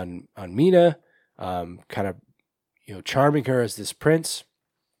on Mina, kind of, charming her as this prince.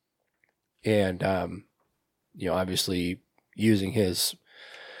 And, obviously using his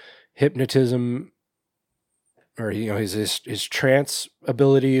hypnotism or, his trance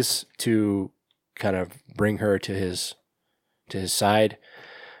abilities to kind of bring her to his side.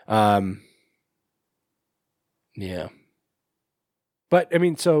 Yeah. But, I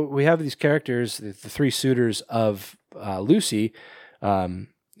mean, so we have these characters, the three suitors of Lucy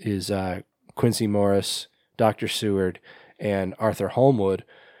is Quincy Morris, Dr. Seward, and Arthur Holmwood.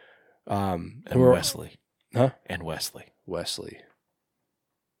 And Wesley. Huh? And Wesley.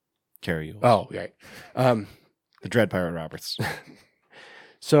 Carry you. Oh, right. The Dread Pirate Roberts.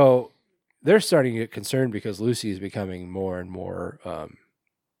 So they're starting to get concerned because Lucy is becoming more and more, I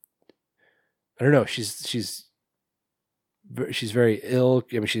don't know, she's very ill.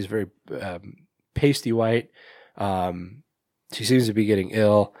 I mean, she's very pasty white. She seems to be getting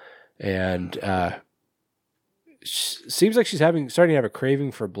ill, and seems like she's starting to have a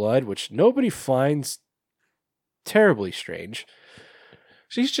craving for blood, which nobody finds terribly strange.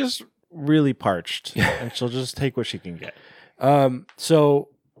 She's just really parched, and she'll just take what she can get. So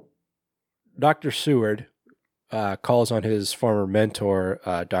Dr. Seward calls on his former mentor,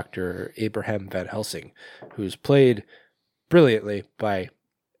 Dr. Abraham Van Helsing, who's played brilliantly by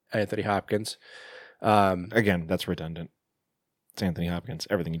Anthony Hopkins. Again, that's redundant. It's Anthony Hopkins.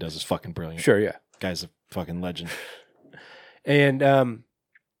 Everything he does is fucking brilliant. Sure, yeah. Guy's a fucking legend. And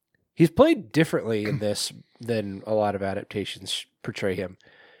he's played differently in this than a lot of adaptations portray him.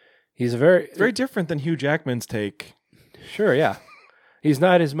 He's very different than Hugh Jackman's take. Sure, yeah. He's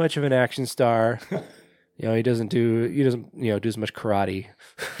not as much of an action star. He doesn't do as much karate.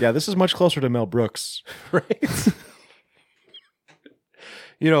 Yeah, this is much closer to Mel Brooks. Right.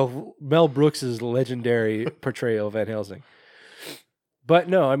 Mel Brooks' legendary portrayal of Van Helsing. But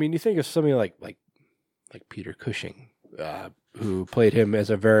no, I mean, you think of somebody like Peter Cushing, who played him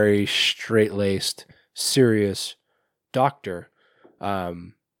as a very straight-laced, serious doctor.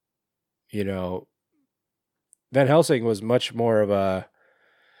 Van Helsing was much more of a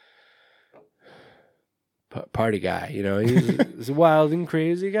party guy. He's a wild and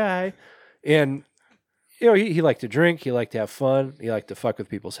crazy guy. And, he liked to drink. He liked to have fun. He liked to fuck with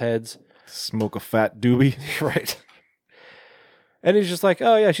people's heads. Smoke a fat doobie. Right. And he's just like,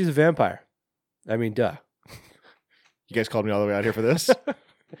 oh, yeah, she's a vampire. I mean, duh. You guys called me all the way out here for this?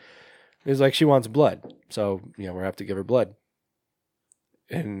 He's like, she wants blood. So, we're going to have to give her blood.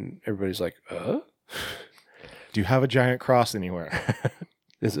 And everybody's like, Do you have a giant cross anywhere?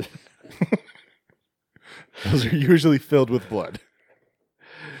 Is it? Those are usually filled with blood.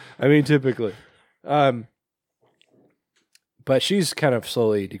 I mean, typically. But she's kind of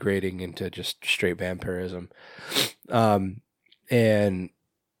slowly degrading into just straight vampirism. And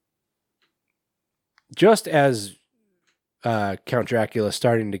just as Count Dracula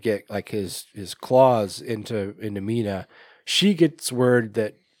starting to get like his claws into Mina, she gets word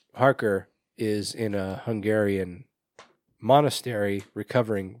that Harker is in a Hungarian monastery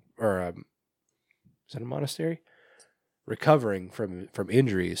recovering, or is it a monastery? Recovering from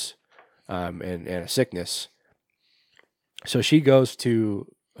injuries and a sickness. So she goes to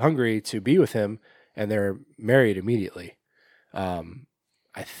Hungary to be with him, and they're married immediately.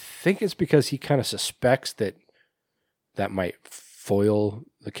 I think it's because he kind of suspects that might foil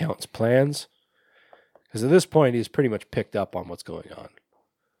the Count's plans. Because at this point, he's pretty much picked up on what's going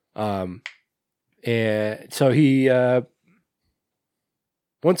on. And so he,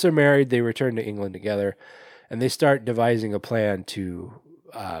 once they're married, they return to England together, and they start devising a plan to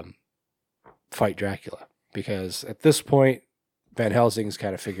fight Dracula. Because at this point, Van Helsing's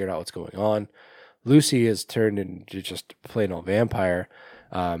kind of figured out what's going on. Lucy has turned into just a plain old vampire.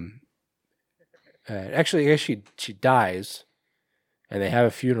 Actually, I guess she dies, and they have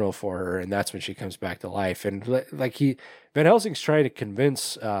a funeral for her, and that's when she comes back to life. And like Van Helsing's trying to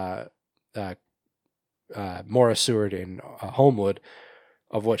convince Maura Seward in Homewood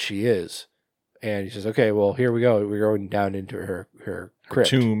of what she is, and he says, "Okay, well, here we go. We're going down into her crypt,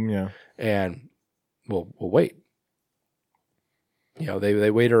 tomb, yeah, and we'll wait." You know,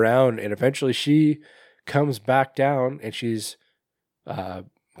 they wait around, and eventually she comes back down, and she's got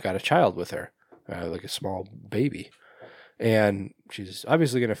a child with her, like a small baby. And she's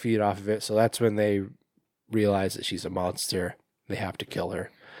obviously going to feed off of it, so that's when they realize that she's a monster. They have to kill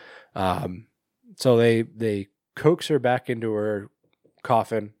her. So they coax her back into her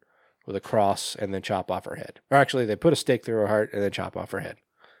coffin with a cross and then chop off her head. Or actually, they put a stake through her heart and then chop off her head,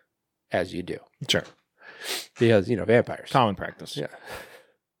 as you do. Sure. Because, you know, vampires. Common practice. Yeah.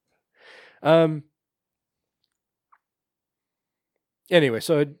 Anyway,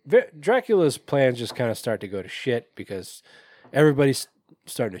 so Dracula's plans just kind of start to go to shit because everybody's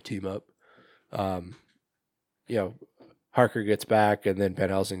starting to team up. You know, Harker gets back, and then Van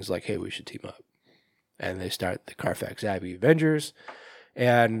Helsing's like, "Hey, we should team up," and they start the Carfax Abbey Avengers,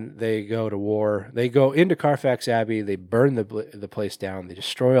 and they go to war. They go into Carfax Abbey. They burn the place down. They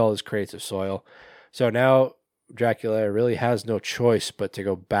destroy all his crates of soil. So now Dracula really has no choice but to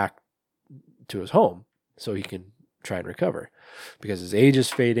go back to his home so he can try and recover, because his age is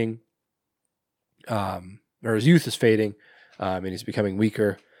fading, or his youth is fading, and he's becoming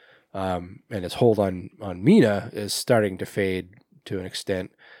weaker, and his hold on Mina is starting to fade to an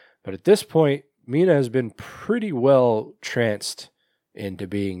extent. But at this point, Mina has been pretty well tranced into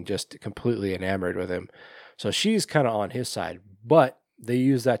being just completely enamored with him. So she's kind of on his side, but they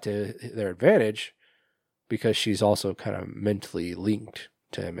use that to their advantage because she's also kind of mentally linked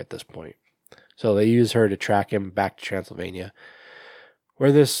to him at this point. So they use her to track him back to Transylvania,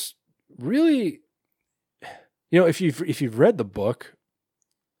 where this really, you know, if you've read the book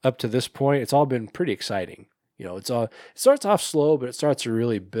up to this point, it's all been pretty exciting. You know, it starts off slow, but it starts to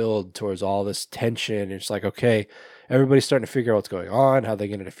really build towards all this tension. It's like, okay, everybody's starting to figure out what's going on, how they're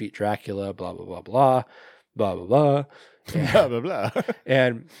going to defeat Dracula, blah, blah, blah, blah, blah, blah, blah. Blah, blah, blah.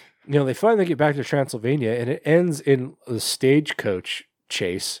 And, you know, they finally get back to Transylvania, and it ends in the stagecoach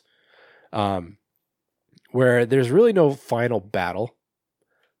chase, where there's really no final battle.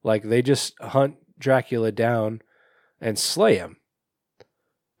 Like, they just hunt Dracula down and slay him.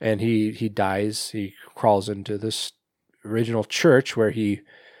 And he dies. He crawls into this original church where he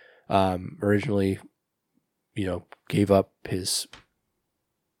originally, you know, gave up his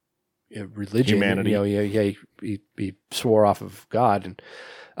religion, humanity. You know, he swore off of God,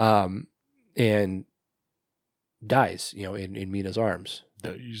 and dies, you know, in Mina's arms.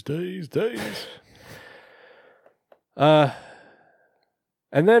 Days.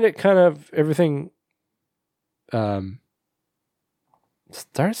 And then it kind of everything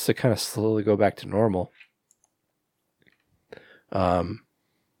starts to kind of slowly go back to normal.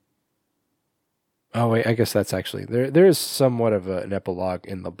 Oh wait, I guess that's actually there is somewhat of an epilogue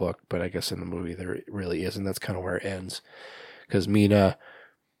in the book, but I guess in the movie there really isn't. That's kind of where it ends, because Mina,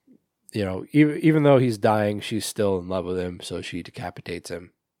 you know, even though he's dying, she's still in love with him, so she decapitates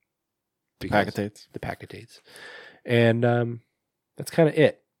him. Decapitates. And that's kind of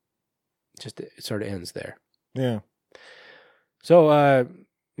it. It sort of ends there. Yeah. So,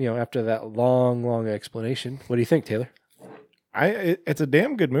 you know, after that long explanation, what do you think, Taylor? It's a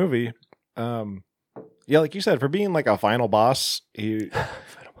damn good movie. Yeah, like you said, for being like a final boss, he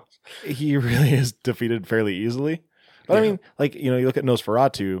really is defeated fairly easily. But yeah. I mean, like, you know, you look at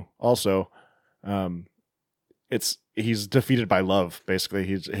Nosferatu also, he's defeated by love, basically.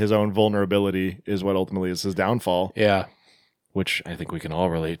 His own vulnerability is what ultimately is his downfall. Yeah. Which I think we can all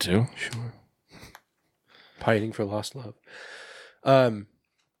relate to. Sure. Pining for lost love.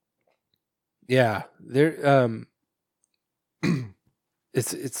 Yeah. There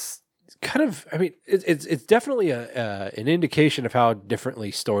it's kind of, I mean, it's definitely an indication of how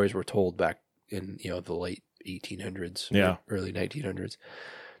differently stories were told back in, the late 1800s, early 1900s,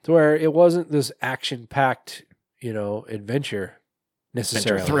 to where it wasn't this action-packed, adventure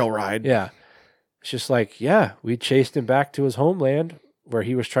necessarily. Thrill ride. Yeah. It's just like, we chased him back to his homeland where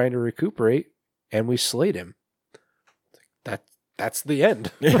he was trying to recuperate, and we slayed him. That's the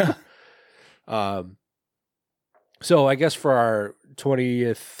end. Yeah. So I guess for our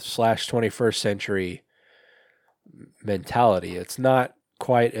 20th/21st century mentality, it's not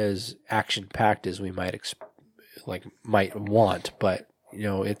quite as action packed as we might might want, but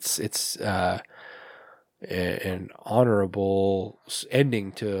it's an honorable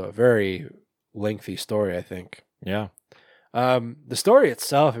ending to a very lengthy story, I think. Yeah. The story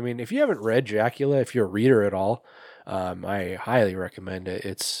itself, I mean, if you haven't read Dracula, if you're a reader at all, I highly recommend it.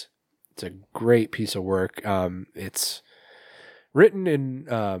 It's a great piece of work. It's written in,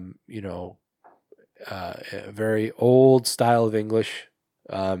 a very old style of English,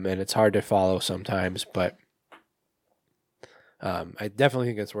 and it's hard to follow sometimes, but I definitely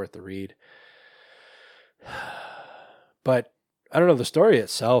think it's worth the read. But I don't know, the story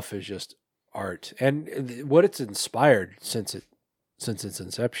itself is just art, and what it's inspired since its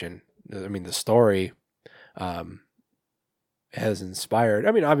inception. I mean, the story has inspired,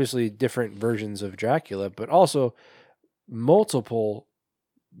 I mean, obviously different versions of Dracula, but also multiple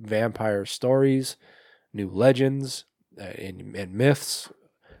vampire stories, new legends, and myths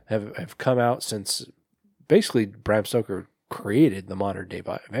have come out since basically Bram Stoker created the modern day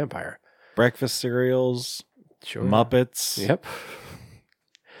vampire. Breakfast cereals, Sure. Muppets. Yep.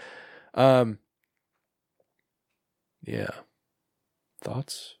 Yeah.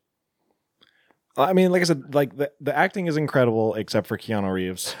 Thoughts? I mean, like I said, like the acting is incredible, except for Keanu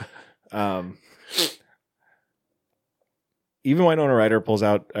Reeves. Even Winona Ryder pulls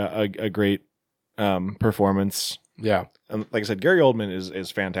out a great performance. Yeah. And like I said, Gary Oldman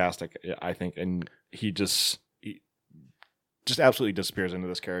is fantastic, I think, and he just absolutely disappears into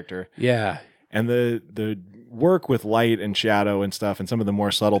this character. Yeah. And the work with light and shadow and stuff, and some of the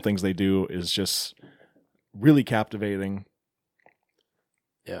more subtle things they do is just really captivating.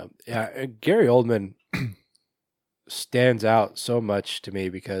 Yeah. Yeah. Gary Oldman stands out so much to me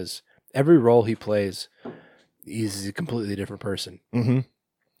because every role he plays, he's a completely different person. Mm-hmm.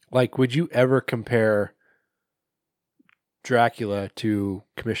 Like, would you ever compare Dracula to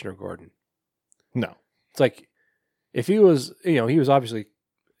Commissioner Gordon? No. It's like, if he was, he was obviously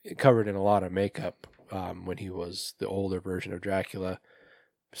covered in a lot of makeup when he was the older version of Dracula,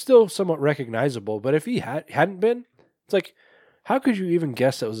 still somewhat recognizable. But if he hadn't been, it's like, how could you even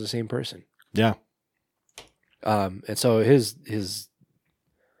guess that was the same person? Yeah. And so his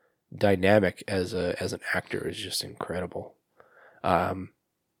dynamic as an actor is just incredible. But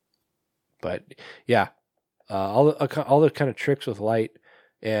yeah, all the kind of tricks with light,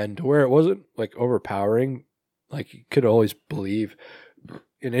 and where it wasn't like overpowering, like you could always believe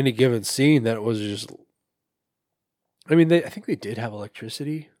in any given scene that it was just. I mean, I think they did have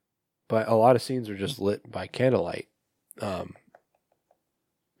electricity, but a lot of scenes were just lit by candlelight, and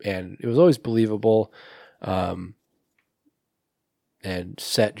it was always believable, and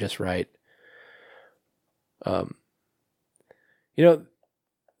set just right.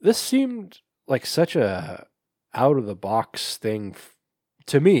 This seemed like such a out of the box thing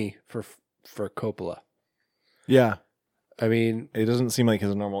to me for Coppola. Yeah. I mean, It doesn't seem like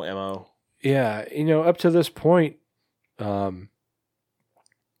his normal MO. yeah, up to this point, I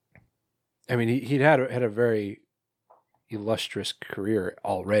mean, he'd had a very illustrious career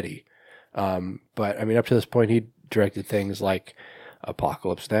already. But I mean, up to this point, he directed things like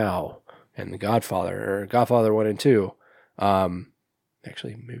Apocalypse Now and The Godfather, or Godfather 1 and 2.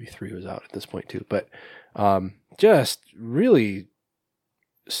 Actually, maybe 3 was out at this point too. But just really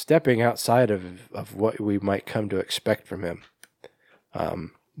stepping outside of what we might come to expect from him. At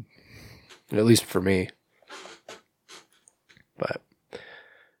least for me. But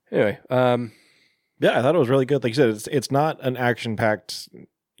anyway, Yeah, I thought it was really good. Like you said, it's not an action-packed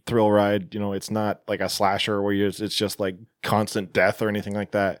thrill ride. It's not like a slasher where it's just like constant death or anything like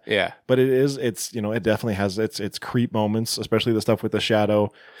that. yeah, But it definitely has its creep moments, especially the stuff with the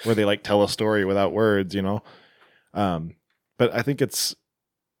shadow where they like tell a story without words. But I think it's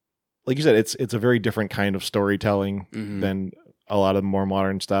like you said, it's a very different kind of storytelling than a lot of the more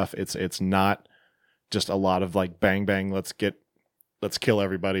modern stuff. It's not just a lot of like bang bang, let's kill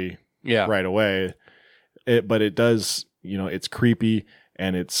everybody right away. But it does, it's creepy,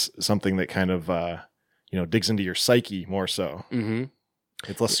 and it's something that kind of digs into your psyche more so. Mm-hmm.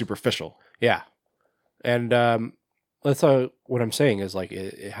 It's less superficial. Yeah. And that's what I'm saying is like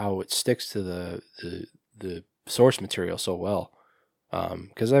how it sticks to the source material so well.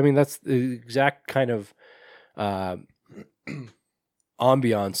 Because I mean that's the exact kind of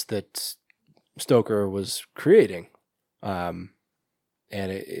ambiance that Stoker was creating, and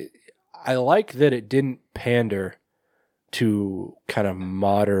I like that it didn't pander to kind of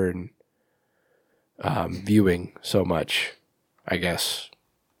modern viewing so much, I guess.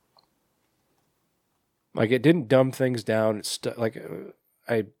 Like it didn't dumb things down. It's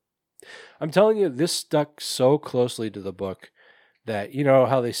I'm telling you, this stuck so closely to the book that, you know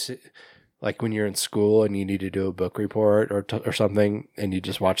how they say, like when you're in school and you need to do a book report or something, and you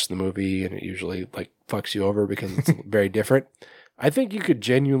just watch the movie and it usually like fucks you over because it's very different. I think you could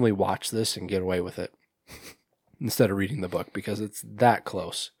genuinely watch this and get away with it instead of reading the book because it's that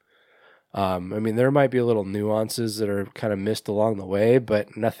close. I mean, there might be little nuances that are kind of missed along the way,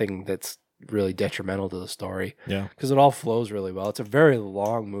 but nothing that's really detrimental to the story. Yeah, because it all flows really well. It's a very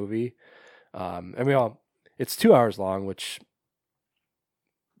long movie. I mean, it's 2 hours long, which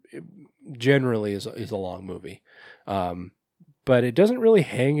generally is a long movie, but it doesn't really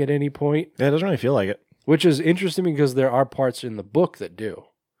hang at any point. Yeah, it doesn't really feel like it, which is interesting because there are parts in the book that do.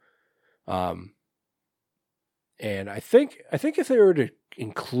 And I think if they were to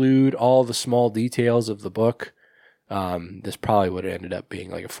include all the small details of the book, this probably would have ended up being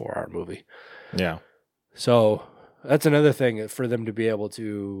like a 4-hour movie. Yeah. So that's another thing for them to be able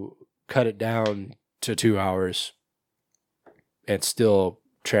to cut it down to 2 hours and still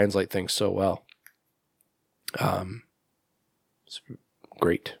translate things so well. It's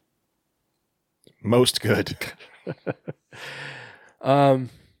great. Most good. God,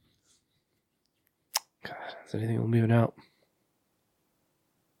 is anything leaving out?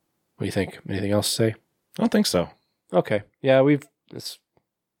 What do you think? Anything else to say? I don't think so. Okay. Yeah, this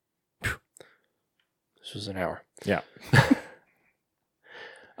was an hour. Yeah.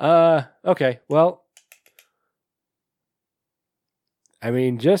 Okay. Well, I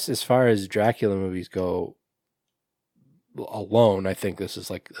mean, just as far as Dracula movies go alone, I think this is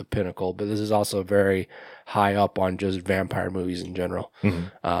like the pinnacle, but this is also very high up on just vampire movies in general.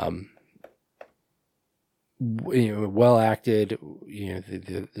 Mm-hmm. Well acted,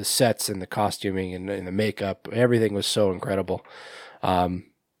 the sets and the costuming and the makeup, everything was so incredible. I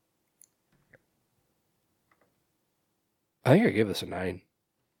think I give this a 9.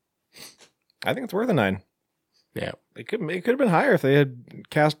 I think it's worth a 9. Yeah, it could have been higher if they had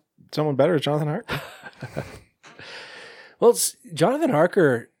cast someone better as Jonathan Harker. Well, it's Jonathan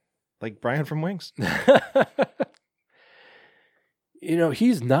Harker, like Brian from Wings.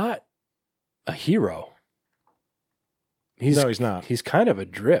 He's not a hero. No, he's not. He's kind of a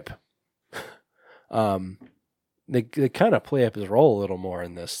drip. They kind of play up his role a little more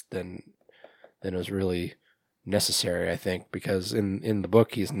in this than was really necessary, I think, because in the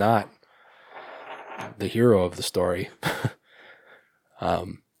book he's not the hero of the story.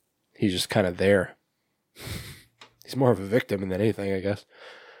 He's just kind of there. He's more of a victim than anything, I guess.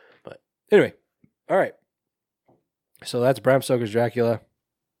 But anyway, all right. So that's Bram Stoker's Dracula.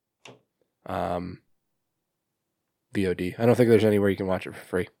 VOD. I don't think there's anywhere you can watch it for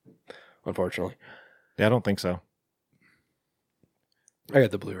free, unfortunately. Yeah, I don't think so. I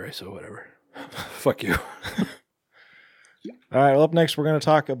got the Blu-ray, so whatever. Fuck you. All right, well, up next, we're going to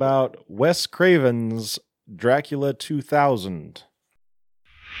talk about Wes Craven's Dracula 2000.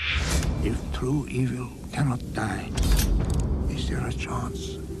 If true evil cannot die, is there a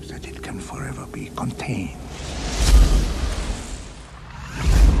chance that it can forever be contained?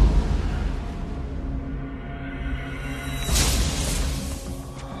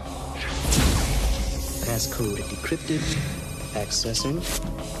 Passcode decrypted, accessing,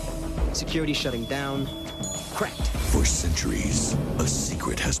 security shutting down, cracked. For centuries, a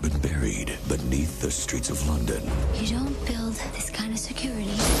secret has been buried beneath the streets of London. You don't build this kind of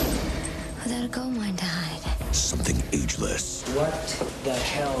security without a gold mine to hide. Something ageless. What the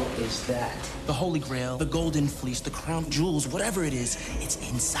hell is that? The Holy Grail, the Golden Fleece, the crown jewels, whatever it is, it's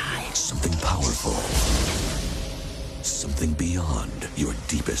inside. Something powerful. Something beyond your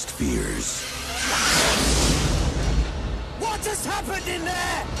deepest fears. What just happened in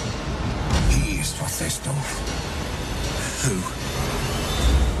there? He is Hephaestus. Who?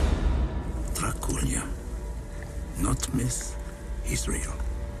 Dracula. Not myth, he's real.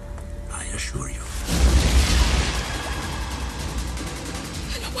 I assure you.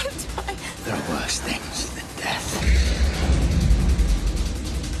 I don't want to die. There are worse things than death.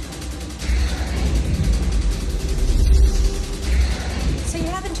 So you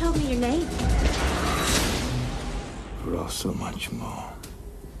haven't told me your name? We're all so much more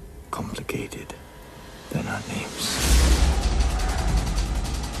complicated They're not names.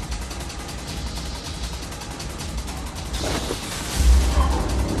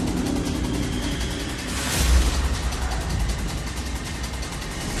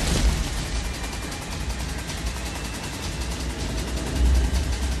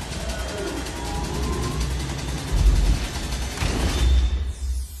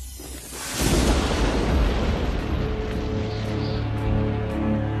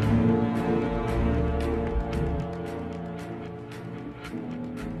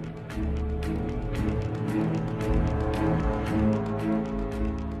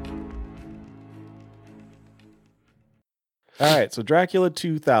 All right, so Dracula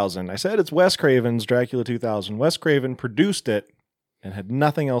 2000. I said it's Wes Craven's Dracula 2000. Wes Craven produced it and had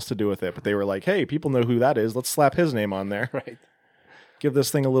nothing else to do with it, but they were like, hey, people know who that is. Let's slap his name on there. Right. Give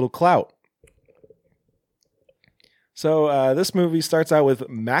this thing a little clout. So this movie starts out with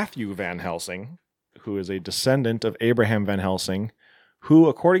Matthew Van Helsing, who is a descendant of Abraham Van Helsing, who,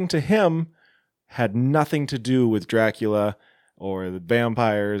 according to him, had nothing to do with Dracula or the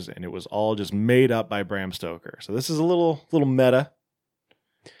vampires, and it was all just made up by Bram Stoker. So this is a little meta.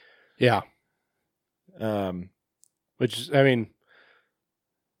 Yeah. Which, I mean,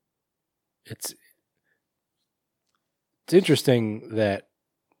 it's interesting that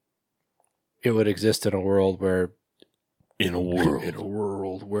it would exist in a world where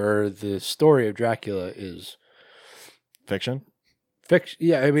where the story of Dracula is fiction.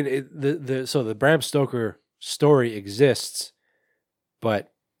 Yeah, I mean, so the Bram Stoker story exists,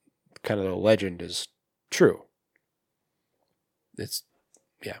 but kind of the legend is true. It's,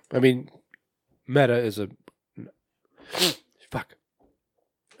 yeah. I mean, meta is a... Fuck.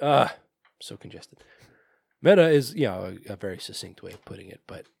 So congested. Meta is, a very succinct way of putting it,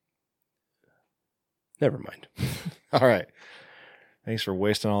 but never mind. All right. Thanks for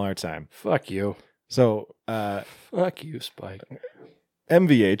wasting all our time. Fuck you. So, fuck you, Spike.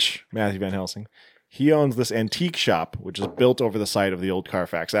 MVH, Matthew Van Helsing, he owns this antique shop, which is built over the site of the old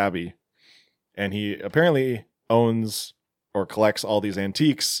Carfax Abbey. And he apparently owns or collects all these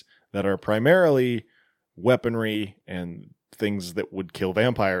antiques that are primarily weaponry and things that would kill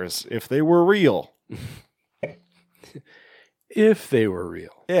vampires if they were real. If they were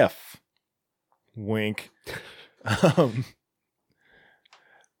real. If. Wink.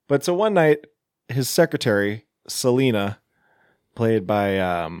 But so one night, his secretary, Selena, played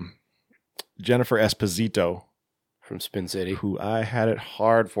by Jennifer Esposito from Spin City, who I had it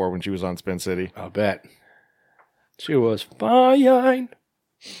hard for when she was on Spin City. I'll bet. She was fine.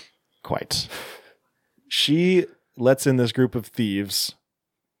 Quite. She lets in this group of thieves,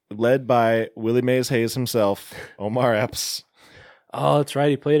 led by Willie Mays Hayes himself, Omar Epps. Oh, that's right.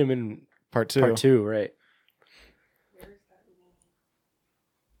 He played him in Part 2. Part 2, right.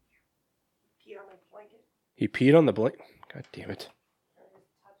 He peed on the blanket? God damn it.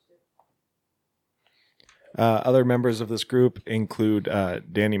 Other members of this group include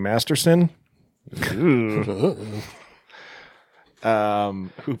Danny Masterson, who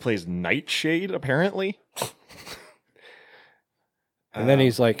plays Nightshade, apparently. And then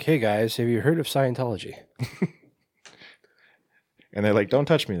he's like, hey guys, have you heard of Scientology? And they're like, don't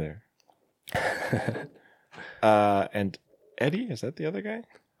touch me there. And Eddie, is that the other guy?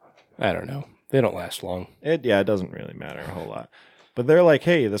 I don't know. They don't last long. It doesn't really matter a whole lot. But they're like,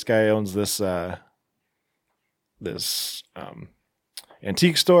 hey, this guy owns this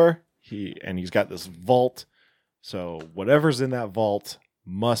antique store. He's got this vault. So whatever's in that vault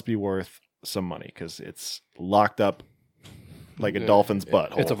must be worth some money because it's locked up like a dolphin's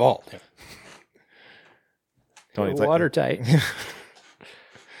butthole. It's a vault. Yeah. Tony's watertight.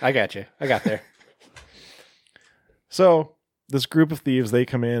 I got you. I got there. So this group of thieves, they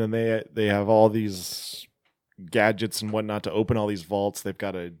come in and they have all these gadgets and whatnot to open all these vaults. They've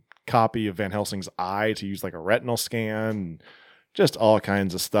got a copy of Van Helsing's eye to use like a retinal scan, and just all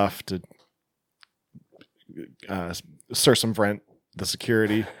kinds of stuff to circumvent the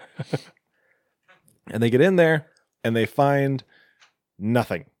security. And they get in there and they find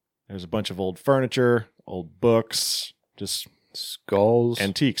nothing. There's a bunch of old furniture, old books, just skulls,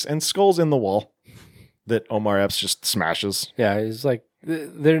 antiques, and skulls in the wall that Omar Epps just smashes. Yeah, he's like,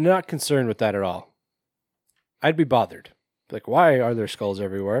 they're not concerned with that at all. I'd be bothered. Like, why are there skulls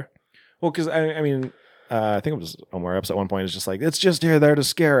everywhere? Well, because, I mean, I think it was Omar Epps at one point is just like, it's just there to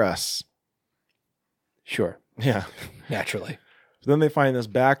scare us. Sure. Yeah. Naturally. So then they find this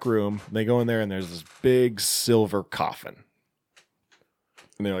back room. And they go in there, and there's this big silver coffin.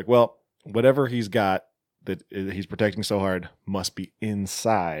 And they're like, well, whatever he's got that he's protecting so hard must be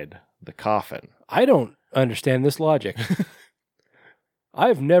inside the coffin. I don't understand this logic.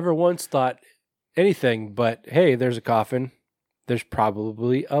 I've never once thought anything, but hey, there's a coffin. There's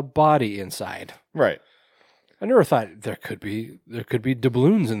probably a body inside. Right. I never thought there could be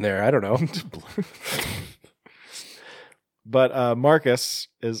doubloons in there. I don't know. But Marcus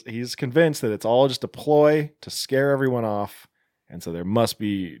he's convinced that it's all just a ploy to scare everyone off, and so there must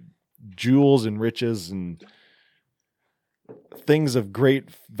be jewels and riches and things of great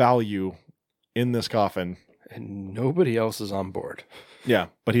value in this coffin. And nobody else is on board. Yeah,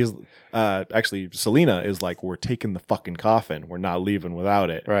 but he's actually Selena is like, we're taking the fucking coffin. We're not leaving without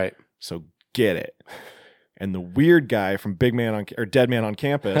it. Right. So get it. And the weird guy from Dead Man on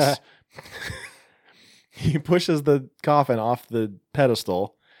Campus, he pushes the coffin off the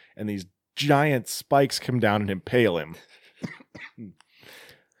pedestal, and these giant spikes come down and impale him.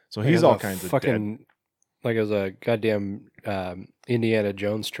 So he's all kinds of fucking dead. Like it was a goddamn Indiana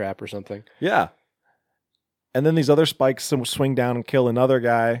Jones trap or something. Yeah. And then these other spikes swing down and kill another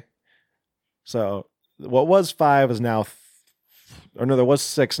guy. So what was 5 is now, there was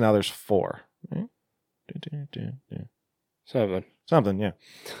 6. Now there's 4. Right? Something, yeah.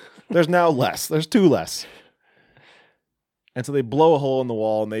 There's now less. There's 2 less. And so they blow a hole in the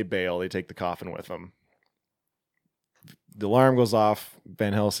wall and they bail. They take the coffin with them. The alarm goes off.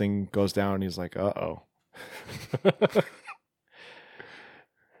 Van Helsing goes down and he's like, uh-oh.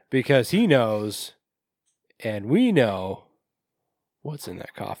 Because he knows, and we know, what's in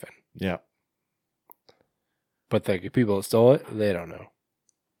that coffin. Yeah. But the people that stole it, they don't know.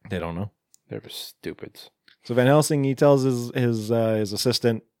 They don't know. They're stupids. So Van Helsing, he tells his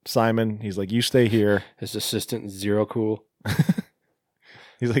assistant, Simon, he's like, you stay here. His assistant, Zero Cool.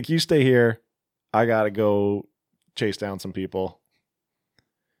 He's like, you stay here. I got to go chase down some people.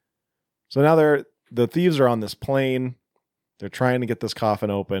 So now the thieves are on this plane. They're trying to get this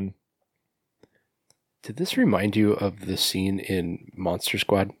coffin open. Did this remind you of the scene in Monster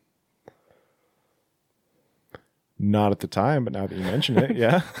Squad? Not at the time, but now that you mention it,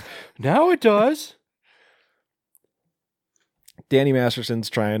 yeah. Now it does. Danny Masterson's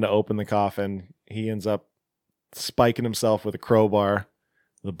trying to open the coffin. He ends up spiking himself with a crowbar.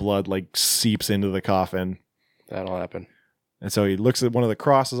 The blood seeps into the coffin. That'll happen. And so he looks at one of the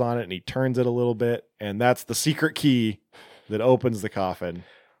crosses on it and he turns it a little bit, and that's the secret key that opens the coffin.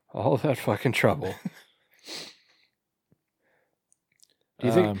 All that fucking trouble. Do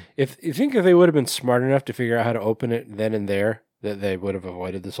you think if they would have been smart enough to figure out how to open it then and there, that they would have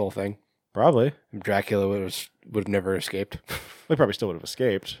avoided this whole thing? Probably. Dracula would have never escaped. They probably still would have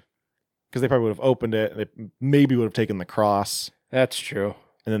escaped. Because they probably would have opened it. They maybe would have taken the cross. That's true.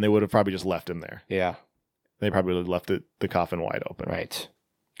 And then they would have probably just left him there. Yeah. They probably would have left the coffin wide open. Right.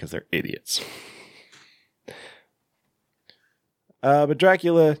 Because they're idiots. But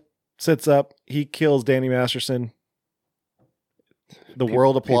Dracula sits up. He kills Danny Masterson. The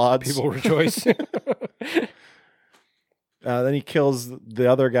world applauds. People rejoice. Then he kills the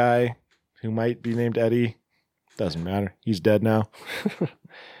other guy who might be named Eddie. Doesn't matter. He's dead now.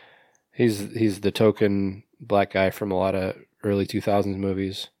 He's the token black guy from a lot of early 2000s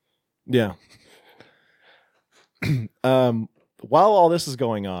movies. Yeah. While all this is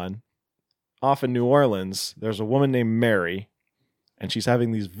going on, off in New Orleans, there's a woman named Mary, and she's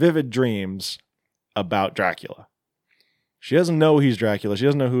having these vivid dreams about Dracula. She doesn't know he's Dracula. She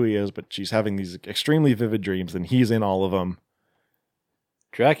doesn't know who he is, but she's having these extremely vivid dreams, and he's in all of them.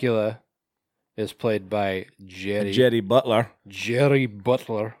 Dracula is played by Jerry Butler. Jerry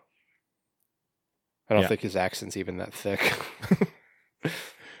Butler. I don't think his accent's even that thick.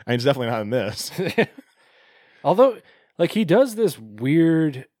 And he's definitely not in this. Although, he does this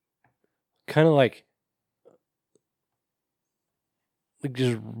weird kind of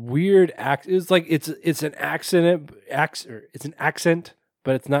just weird act. It's it's an accent. It's an accent,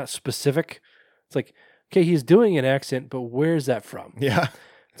 but it's not specific. It's like, okay, he's doing an accent, but where's that from? Yeah.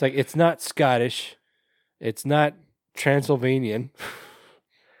 It's like, it's not Scottish. It's not Transylvanian.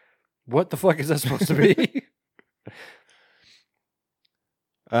 What the fuck is that supposed to be?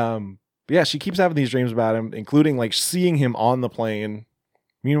 Yeah, she keeps having these dreams about him, including seeing him on the plane.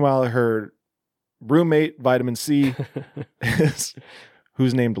 Meanwhile, her roommate, Vitamin C,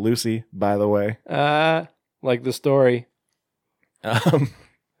 who's named Lucy, by the way. Like the story.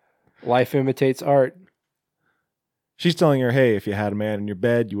 Life imitates art. She's telling her, hey, if you had a man in your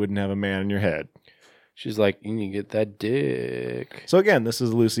bed, you wouldn't have a man in your head. She's like, you need to get that dick. So again, this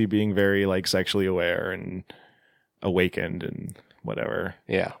is Lucy being very sexually aware and awakened and whatever.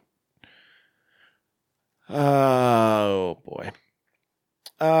 Yeah. Oh boy.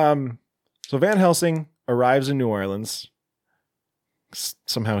 So Van Helsing arrives in New Orleans.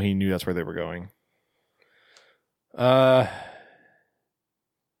 Somehow he knew that's where they were going. Yeah,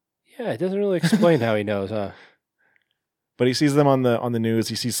 Yeah, it doesn't really explain how he knows, huh? But he sees them on the news.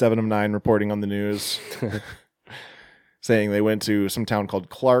 He sees 7 of 9 reporting on the news, saying they went to some town called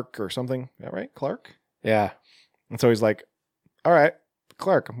Clark or something. Is that right? Clark? Yeah. And so he's like, all right,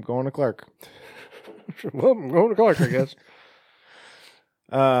 Clark, I'm going to Clark. Well, I'm going to Clark, I guess.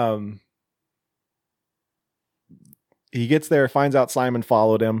 He gets there, finds out Simon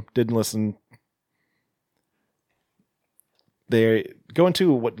followed him, didn't listen. They go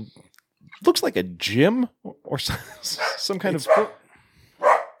into what looks like a gym or some kind of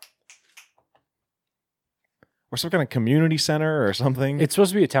community center or something. It's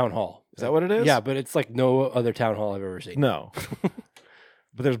supposed to be a town hall. Is that what it is? Yeah, but it's like no other town hall I've ever seen. No.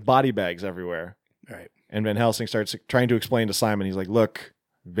 But there's body bags everywhere. Right. And Van Helsing starts trying to explain to Simon, he's like, look,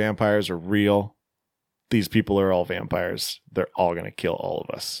 vampires are real. These people are all vampires. They're all going to kill all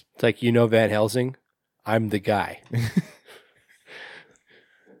of us. It's like, Van Helsing? I'm the guy.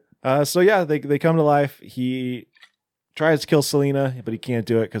 So yeah, they come to life. He tries to kill Selena, but he can't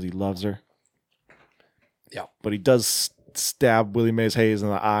do it because he loves her. Yeah. But he does stab Willie Mays Hayes in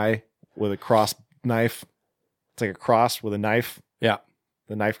the eye with a cross knife. It's like a cross with a knife. Yeah.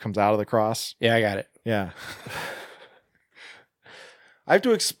 The knife comes out of the cross. Yeah, I got it. Yeah. I have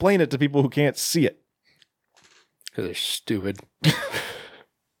to explain it to people who can't see it. Because they're stupid.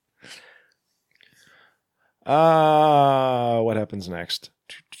 What happens next?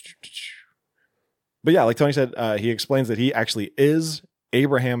 But yeah, like Tony said, he explains that he actually is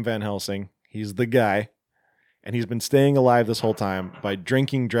Abraham Van Helsing. He's the guy. And he's been staying alive this whole time by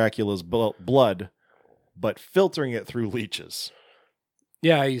drinking Dracula's blood, but filtering it through leeches.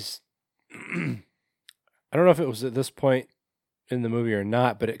 Yeah, he's... I don't know if it was at this point in the movie or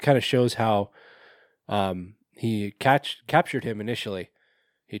not, but it kind of shows how he captured him initially.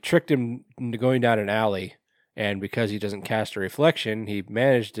 He tricked him into going down an alley, and because he doesn't cast a reflection, he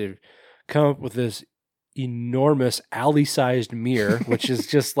managed to come up with this enormous alley-sized mirror, which is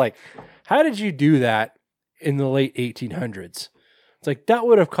just like, how did you do that in the late 1800s? It's like, that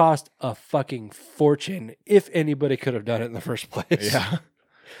would have cost a fucking fortune if anybody could have done it in the first place. Yeah.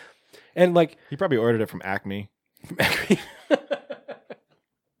 And like, he probably ordered it from Acme.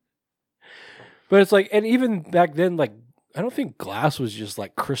 But it's like, and even back then, like, I don't think glass was just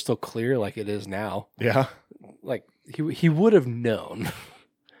like crystal clear like it is now. Yeah. Like he would have known.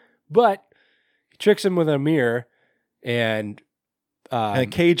 But he tricks him with a mirror, and a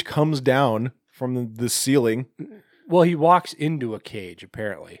cage comes down from the ceiling. Well, he walks into a cage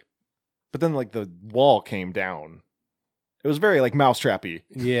apparently, but then like the wall came down. It was very like mousetrappy.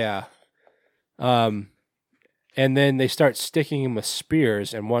 Yeah. And then they start sticking him with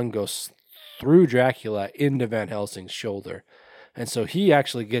spears, and one goes through Dracula into Van Helsing's shoulder. And so he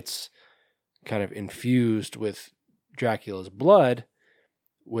actually gets kind of infused with Dracula's blood,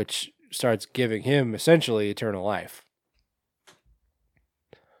 which starts giving him essentially eternal life.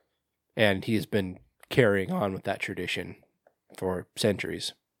 And he's been carrying on with that tradition for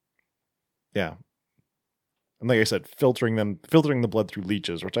centuries. Yeah. And like I said, filtering the blood through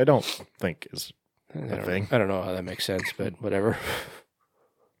leeches, which I don't think is a thing. I don't know how that makes sense, but whatever.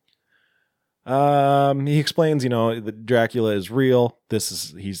 He explains, that Dracula is real.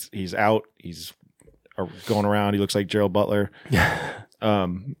 He's out. He's going around. He looks like Gerald Butler.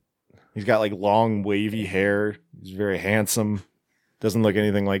 He's got like long wavy hair. He's very handsome. Doesn't look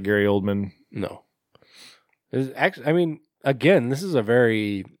anything like Gary Oldman. No. Again, this is a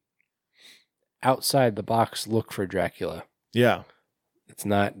very outside the box look for Dracula. Yeah. It's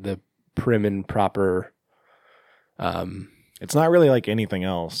not the prim and proper. It's not really like anything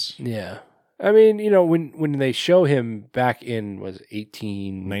else. Yeah. I mean, when they show him back in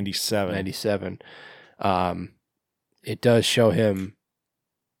 1897, it does show him,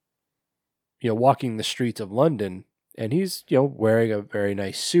 walking the streets of London, and he's, wearing a very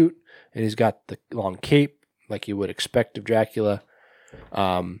nice suit, and he's got the long cape like you would expect of Dracula.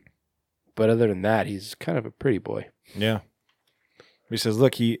 But other than that, he's kind of a pretty boy. Yeah. He says,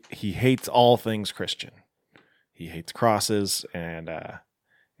 look, he hates all things Christian. He hates crosses and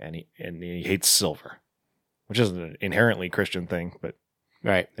he hates silver, which isn't an inherently Christian thing, but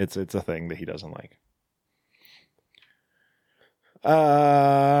right, it's a thing that he doesn't like.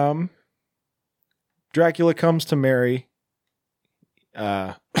 Dracula comes to Mary.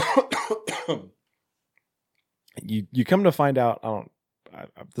 You come to find out.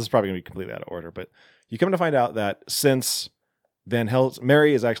 This is probably going to be completely out of order, but you come to find out that since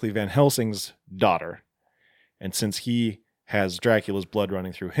Mary is actually Van Helsing's daughter, and since he has Dracula's blood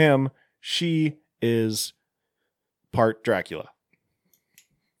running through him, she is part Dracula.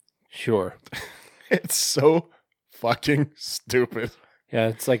 Sure. It's so fucking stupid. Yeah,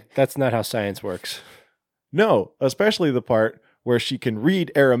 it's like that's not how science works. No, especially the part where she can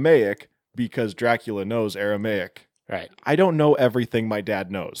read Aramaic because Dracula knows Aramaic. Right. I don't know everything my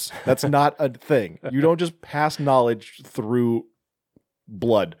dad knows. That's not a thing. You don't just pass knowledge through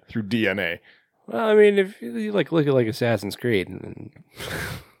blood, through DNA. Well, I mean, if you like look at like Assassin's Creed, and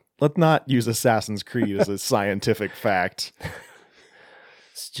let's not use Assassin's Creed as a scientific fact.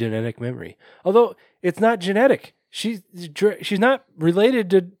 It's genetic memory. Although it's not genetic. She's not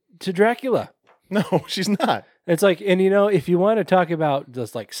related to Dracula. No, she's not. It's like, and you know, if you want to talk about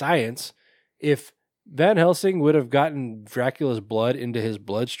just like science, if Van Helsing would have gotten Dracula's blood into his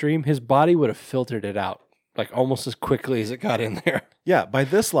bloodstream, his body would have filtered it out like almost as quickly as it got in there. Yeah, by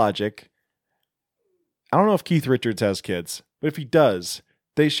this logic, I don't know if Keith Richards has kids, but if he does,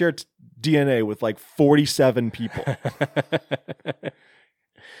 they share DNA with like 47 people.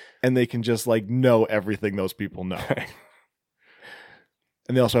 And they can just like know everything those people know.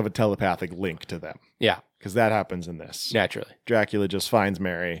 And they also have a telepathic link to them. Yeah. Because that happens in this. Naturally. Dracula just finds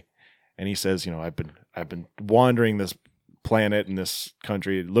Mary and he says, you know, I've been wandering this planet and this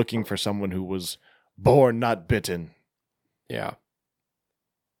country looking for someone who was born, not bitten. Yeah.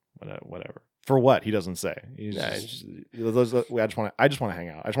 Whatever. For what? He doesn't say. He's I just want to hang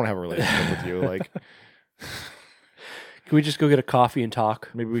out. I just want to have a relationship with you. Like, can we just go get a coffee and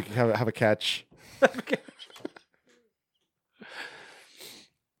talk? Maybe we can have a catch.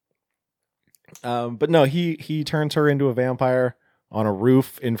 But no, he turns her into a vampire on a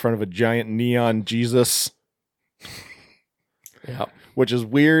roof in front of a giant neon Jesus. Yeah. Which is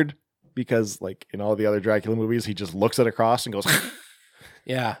weird because, like, in all the other Dracula movies, he just looks at a cross and goes.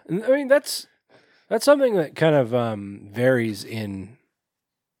 Yeah. I mean, that's something that kind of varies in,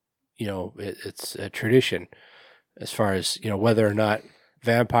 you know, it's a tradition as far as, you know, whether or not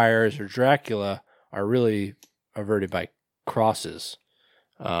vampires or Dracula are really averted by crosses.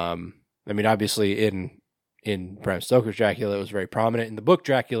 I mean, obviously in Bram Stoker's Dracula, it was very prominent. In the book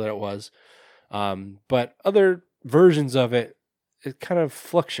Dracula, it was. But other versions of it, it kind of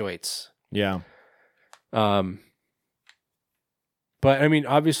fluctuates. Yeah. But I mean,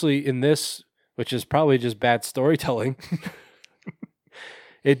 obviously in this, which is probably just bad storytelling,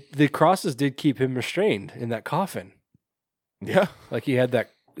 the crosses did keep him restrained in that coffin. Yeah. Like he had that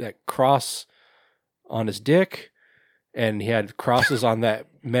cross on his dick, and he had crosses on that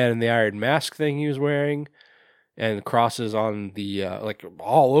Man in the Iron Mask thing he was wearing, and crosses on the like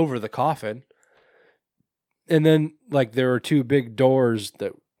all over the coffin. And then like there were two big doors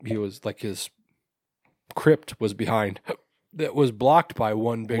that he was like his crypt was behind that was blocked by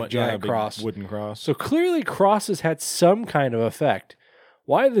one big giant cross. Wooden cross. So clearly crosses had some kind of effect.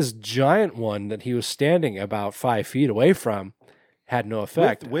 Why this giant one that he was standing about 5 feet away from had no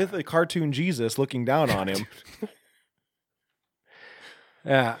effect. With a cartoon Jesus looking down on him.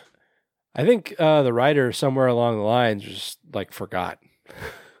 Yeah. I think the writer somewhere along the lines just like forgot.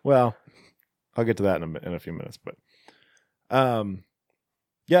 Well, I'll get to that in a few minutes, but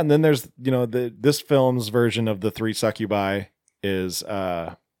yeah, and then there's, you know, this film's version of the three succubi is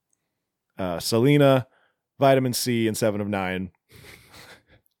Selena, Vitamin C, and 7 of 9.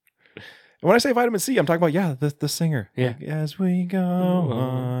 And when I say Vitamin C, I'm talking about the singer. Yeah. Like, as we go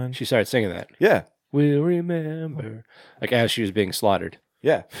on. She started singing that. Yeah. We'll remember. Like as she was being slaughtered.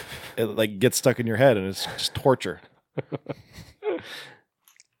 Yeah. It like gets stuck in your head and it's just torture.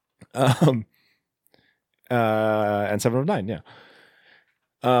 And 7 of 9, yeah.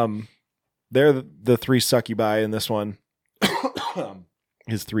 They're the three succubi in this one.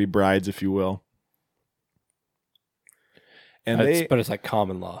 His three brides, if you will. And but it's like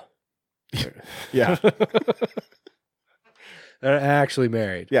common law. Yeah. They're actually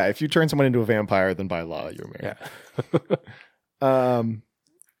married. Yeah, if you turn someone into a vampire, then by law you're married. Yeah.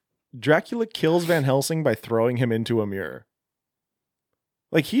 Dracula kills Van Helsing by throwing him into a mirror.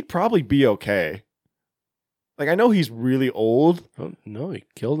 Like, he'd probably be okay. Like, I know he's really old. Oh, no, he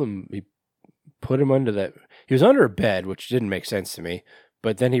killed him. He put him under that. He was under a bed, which didn't make sense to me.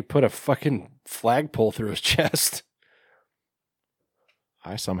 But then he put a fucking flagpole through his chest.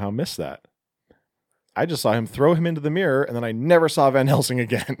 I somehow missed that. I just saw him throw him into the mirror, and then I never saw Van Helsing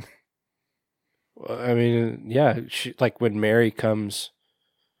again. I mean, yeah, like when Mary comes.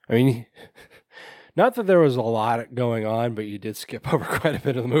 I mean, not that there was a lot going on, but you did skip over quite a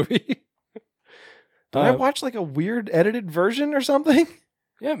bit of the movie. Did I watch like a weird edited version or something?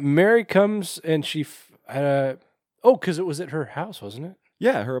 Yeah, Mary comes and she. Because it was at her house, wasn't it?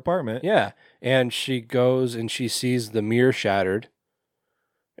 Yeah, her apartment. Yeah, and she goes and she sees the mirror shattered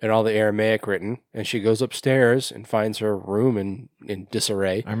and all the Aramaic written, and she goes upstairs and finds her room in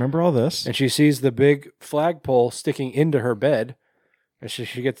disarray. I remember all this. And she sees the big flagpole sticking into her bed, And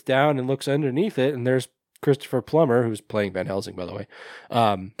she gets down and looks underneath it, and there's Christopher Plummer, who's playing Van Helsing, by the way.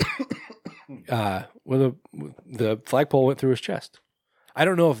 The flagpole went through his chest. I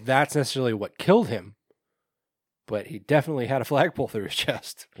don't know if that's necessarily what killed him, but he definitely had a flagpole through his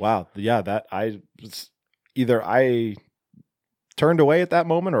chest. Wow. Yeah, either I turned away at that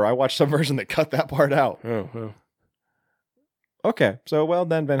moment or I watched some version that cut that part out. Oh. Okay. So, well,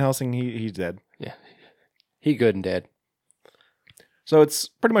 then Van Helsing, he's dead. Yeah. He good and dead. So it's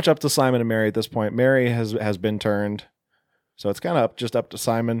pretty much up to Simon and Mary at this point. Mary has been turned. So it's kind of just up to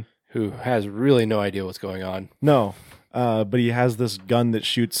Simon. Who has really no idea what's going on. No. But he has this gun that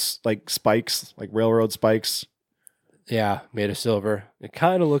shoots like spikes, like railroad spikes. Yeah, made of silver. It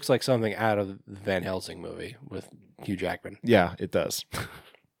kind of looks like something out of the Van Helsing movie with Hugh Jackman. Yeah, it does.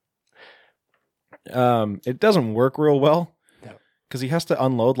 It doesn't work real well. No. Because he has to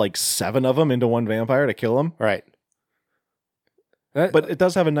unload like 7 of them into one vampire to kill him. Right. But it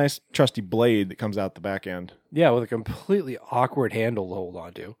does have a nice trusty blade that comes out the back end. Yeah, with a completely awkward handle to hold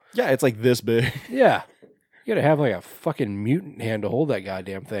on to. Yeah, it's like this big. Yeah. You gotta have like a fucking mutant hand to hold that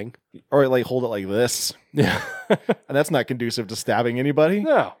goddamn thing. Or like hold it like this. Yeah. And that's not conducive to stabbing anybody.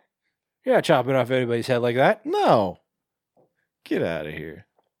 No. You're not chopping off anybody's head like that. No. Get out of here.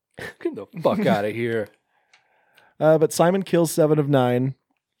 Get the fuck out of here. But Simon kills 7 of 9.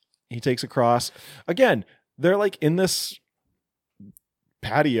 He takes a cross. Again, they're like in this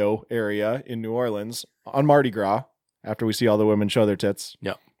patio area in New Orleans on Mardi Gras after we see all the women show their tits.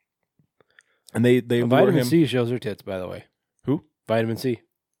 Yep. And they lure Vitamin him. C shows her tits, by the way. Who? Vitamin C.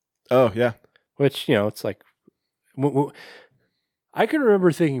 Oh, yeah. Which, it's like... I can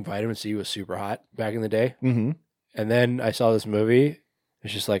remember thinking Vitamin C was super hot back in the day. Mm-hmm. And then I saw this movie.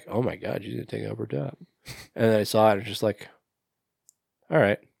 It's just like, oh my God, you didn't take it over top. And then I saw it and it's just like, all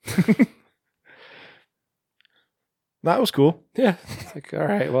right. That was cool. Yeah. It's like, all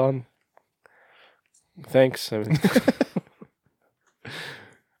right, well, thanks. I mean,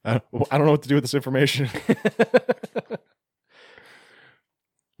 I don't know what to do with this information.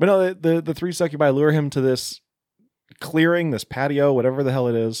 But no, the 3 succubi lure him to this clearing, this patio, whatever the hell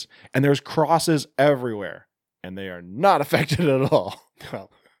it is, and there's crosses everywhere, and they are not affected at all.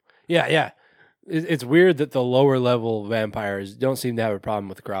 well, yeah. It's weird that the lower level vampires don't seem to have a problem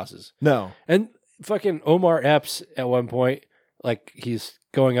with the crosses. No. And fucking Omar Epps at one point, like he's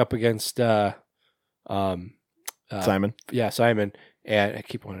going up against Simon. Yeah, Simon. And I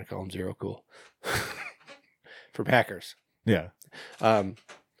keep wanting to call him Zero Cool. For Packers. Yeah.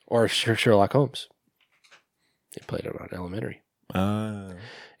 Or Sherlock Holmes. They played it on Elementary.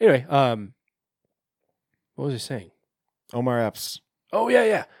 Anyway, what was he saying? Omar Epps. Oh,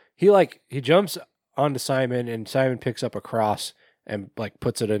 yeah. He jumps onto Simon and Simon picks up a cross and like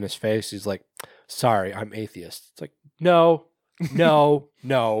puts it in his face. He's like, sorry, I'm atheist. It's like, no.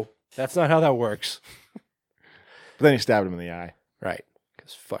 That's not how that works. But then he stabbed him in the eye. Right.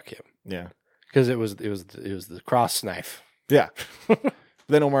 Because fuck him. Yeah. Because it was the cross knife. Yeah.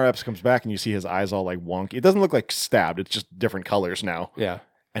 Then Omar Epps comes back and you see his eyes all like wonky. It doesn't look like stabbed. It's just different colors now. Yeah.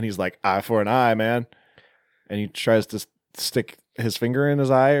 And he's like, eye for an eye, man. And he tries to stick his finger in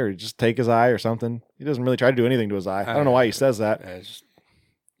his eye or just take his eye or something. He doesn't really try to do anything to his eye. I don't know why he says that.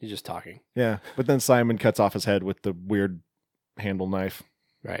 He's just talking. Yeah. But then Simon cuts off his head with the weird handle knife.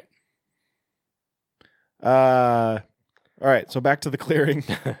 Right. All right. So back to the clearing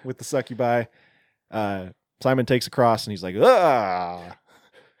with the succubi. Simon takes a cross and he's like, ah.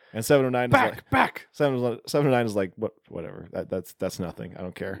 And 709 is like, back. 709 is like, whatever. That's nothing. I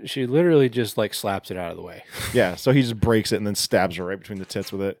don't care. She literally just like slaps it out of the way. Yeah. So he just breaks it and then stabs her right between the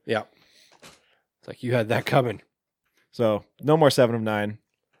tits with it. Yeah. It's like, you had that coming. So no more 7 of 9.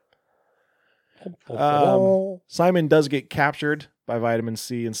 Simon does get captured by Vitamin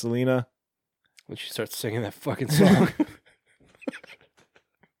C and Selena. When she starts singing that fucking song.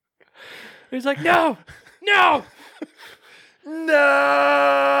 He's like, no.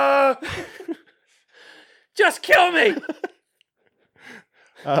 Just kill me.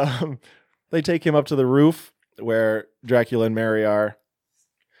 They take him up to the roof where Dracula and Mary are.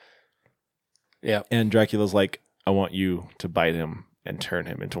 Yeah. And Dracula's like, I want you to bite him and turn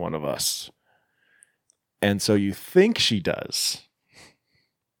him into one of us. And so you think she does.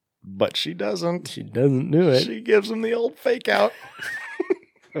 But she doesn't. She doesn't do it. She gives him the old fake out.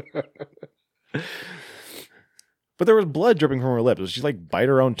 But there was blood dripping from her lips. Did she like bite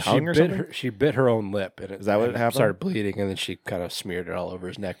her own tongue or something? She bit her own lip. And Is that what happened? Started bleeding, and then she kind of smeared it all over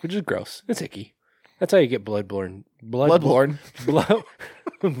his neck, which is gross. It's icky. That's how you get bloodborne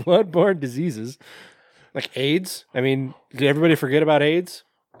diseases. Like AIDS. I mean, did everybody forget about AIDS?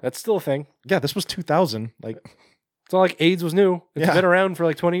 That's still a thing. Yeah, this was 2000. Like, It's not like AIDS was new. It's been around for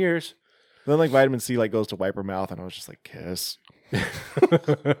like 20 years. Then like vitamin C like goes to wipe her mouth, and I was just like, kiss.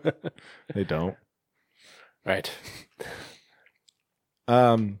 They don't. Right.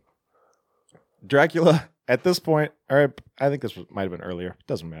 Dracula at this point, or I think this might have been earlier.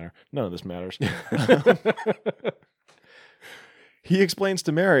 Doesn't matter. None of this matters. He explains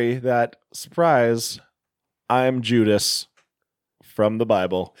to Mary that, surprise, I'm Judas from the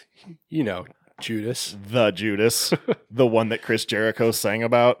Bible. You know, Judas. The Judas. The one that Chris Jericho sang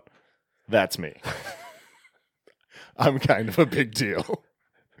about. That's me. I'm kind of a big deal.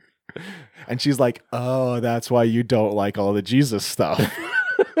 And she's like, oh, that's why you don't like all the Jesus stuff.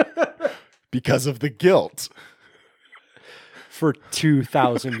 Because of the guilt. For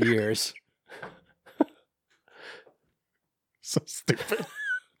 2,000 years. So stupid.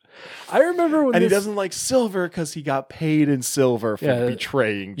 I remember when he doesn't like silver because he got paid in silver for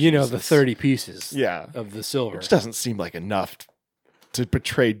betraying Jesus. You know, the 30 pieces of the silver. Which doesn't seem like enough to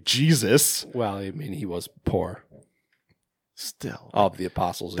betray Jesus. Well, I mean, he was poor. Still. All of the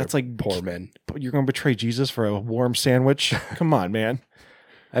apostles are like poor men. But you're going to betray Jesus for a warm sandwich? Come on, man.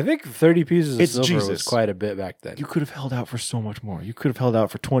 I think 30 pieces of silver Jesus. was quite a bit back then. You could have held out for so much more. You could have held out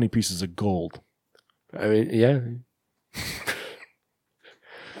for 20 pieces of gold. I mean, yeah.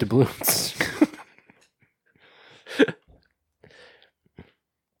 Doubloons.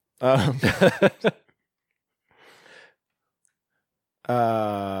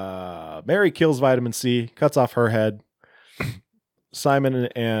 Mary kills vitamin C, cuts off her head. Simon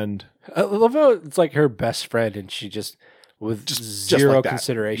and I love how it's like her best friend, and she just with zero like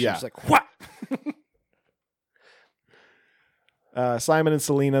consideration. Yeah. She's like, what? Simon and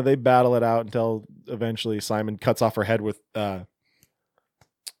Selena, they battle it out until eventually Simon cuts off her head with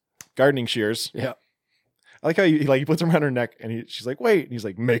gardening shears. Yeah. I like how he puts them around her neck, and she's like, wait. And he's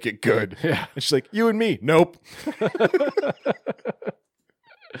like, make it good. Yeah. And she's like, you and me. Nope.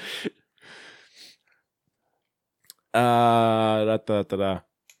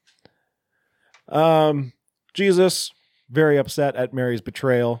 Jesus, very upset at Mary's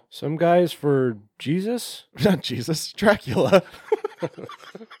betrayal. Some guys for Jesus? Not Jesus, Dracula.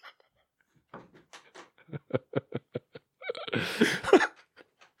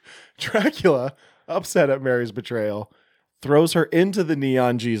 Dracula, upset at Mary's betrayal, throws her into the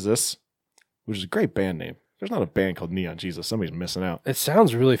Neon Jesus, which is a great band name. There's not a band called Neon Jesus. Somebody's missing out. It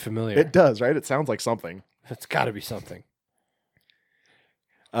sounds really familiar. It does, right? It sounds like something. It's got to be something.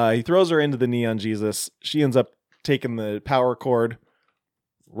 He throws her into the Neon Jesus. She ends up taking the power cord,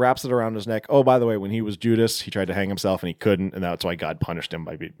 wraps it around his neck. Oh, by the way, when he was Judas, he tried to hang himself and he couldn't, and that's why God punished him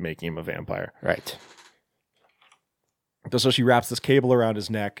by making him a vampire. Right. So she wraps this cable around his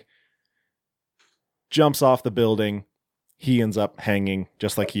neck, jumps off the building. He ends up hanging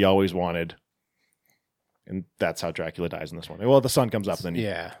just like he always wanted. And that's how Dracula dies in this one. Well, the sun comes up, and then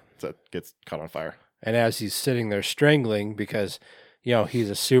he gets caught on fire. And as he's sitting there strangling, because, you know, he's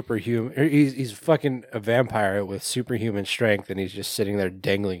a superhuman, he's fucking a vampire with superhuman strength, and he's just sitting there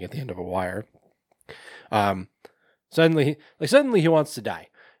dangling at the end of a wire. Suddenly he wants to die.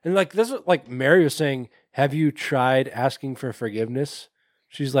 And like, this is like Mary was saying, have you tried asking for forgiveness?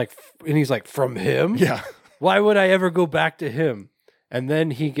 She's like, and he's like, from him? Yeah. Why would I ever go back to him? And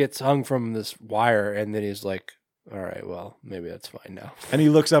then he gets hung from this wire, and then he's like, all right, well, maybe that's fine now. And he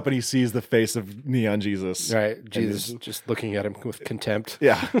looks up and he sees the face of Neon Jesus. Right. Jesus just looking at him with contempt.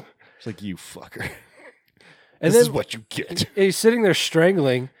 Yeah. It's like, you fucker. And this is what you get. He's sitting there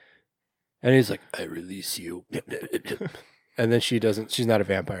strangling, and he's like, I release you. And then she's not a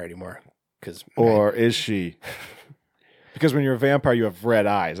vampire anymore. Or is she? Because when you're a vampire, you have red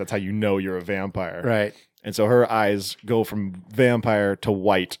eyes. That's how you know you're a vampire. Right. And so her eyes go from vampire to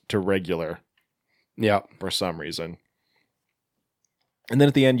white to regular. Yeah. For some reason. And then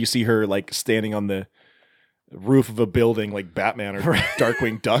at the end, you see her like standing on the roof of a building like Batman or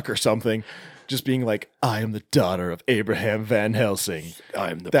Darkwing Duck or something. Just being like, I am the daughter of Abraham Van Helsing.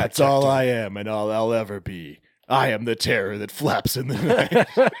 That's all I am and all I'll ever be. I am the terror that flaps in the night.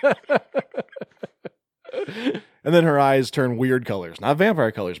 And then her eyes turn weird colors. Not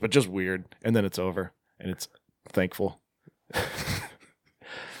vampire colors, but just weird. And then it's over. And it's thankful.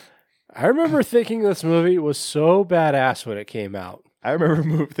 I remember thinking this movie was so badass when it came out. I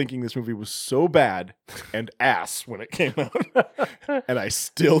remember thinking this movie was so bad and ass when it came out. And I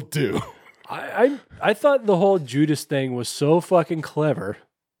still do. I thought the whole Judas thing was so fucking clever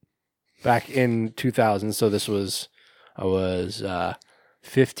back in 2000. So I was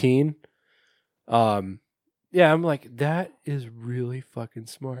 15. Yeah, I'm like, that is really fucking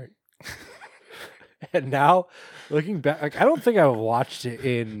smart. And now, looking back, like, I don't think I've watched it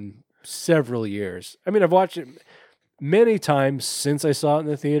in several years. I mean, I've watched it many times since I saw it in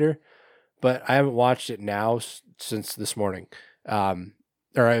the theater, but I haven't watched it now since this morning.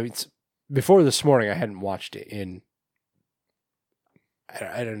 Before this morning, I hadn't watched it in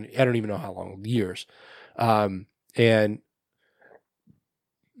I don't even know how long, years. And it's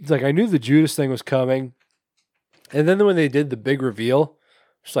like I knew the Judas thing was coming, and then when they did the big reveal,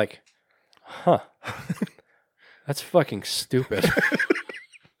 it's like, huh, that's fucking stupid.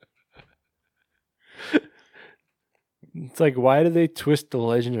 It's like, why did they twist the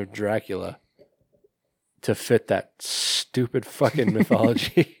legend of Dracula to fit that stupid fucking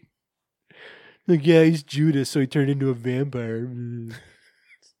mythology? Like, yeah, he's Judas, so he turned into a vampire.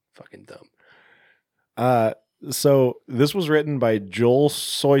 It's fucking dumb. So this was written by Joel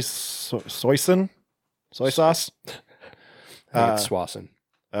Soyson? Soy sauce? It's Swasson.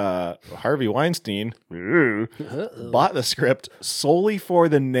 Harvey Weinstein bought the script solely for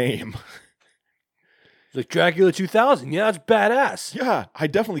the name. Like Dracula 2000. Yeah, that's badass. Yeah, I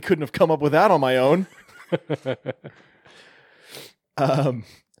definitely couldn't have come up with that on my own.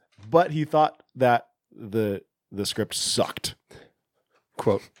 But he thought that the script sucked.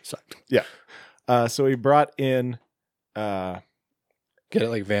 Quote, sucked. Yeah. So he brought in get it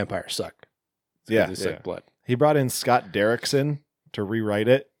like vampire suck. Yeah, suck blood. He brought in Scott Derrickson to rewrite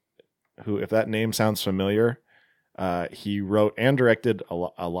it, who, if that name sounds familiar, he wrote and directed a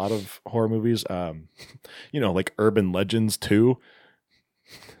lot of horror movies, like Urban Legends 2,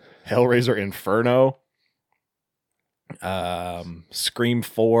 Hellraiser Inferno, Scream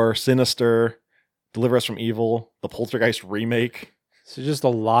 4, Sinister, Deliver Us from Evil, the Poltergeist remake. So just a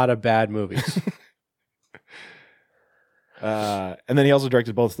lot of bad movies. And then he also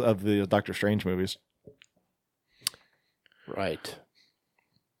directed both of the Doctor Strange movies. Right.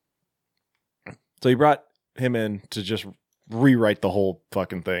 So he brought him in to just rewrite the whole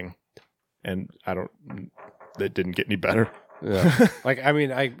fucking thing. And it didn't get any better. Yeah.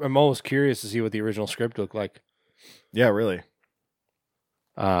 I'm almost curious to see what the original script looked like. Yeah, really.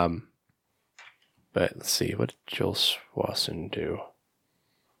 But let's see, what did Joel Swasson do?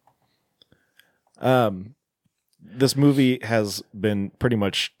 This movie has been pretty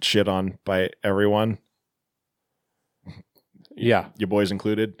much shit on by everyone. Yeah. Your boys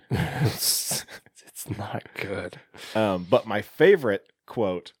included. It's not good. But my favorite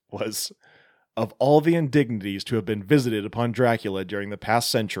quote was, "Of all the indignities to have been visited upon Dracula during the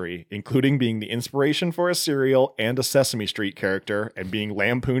past century, including being the inspiration for a serial and a Sesame Street character and being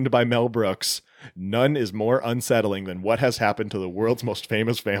lampooned by Mel Brooks, none is more unsettling than what has happened to the world's most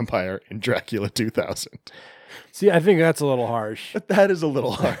famous vampire in Dracula 2000. See, I think that's a little harsh. That is a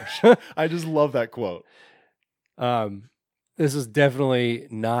little harsh. I just love that quote. This is definitely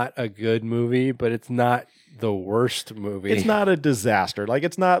not a good movie, but it's not the worst movie. It's not a disaster. Like,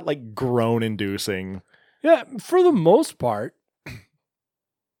 it's not like groan-inducing. Yeah, for the most part.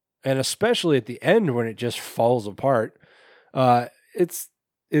 And especially at the end when it just falls apart. It's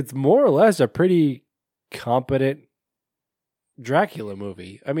more or less a pretty competent Dracula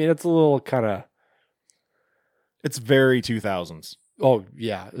movie. I mean, it's a little kind of... It's very 2000s. Oh,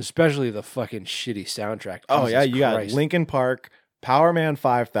 yeah. Especially the fucking shitty soundtrack. Oh, Jesus yeah. You Christ. got Linkin Park, Power Man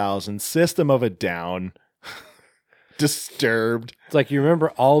 5000, System of a Down, Disturbed. It's like, you remember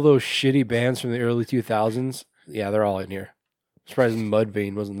all those shitty bands from the early 2000s? Yeah, they're all in here. Surprised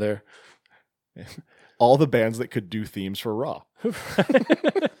Mudvayne wasn't there. All the bands that could do themes for Raw. There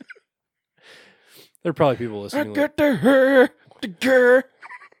are probably people listening. Get to her, the girl.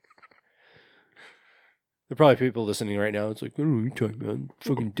 There are probably people listening right now. It's like, I don't know what you're talking about.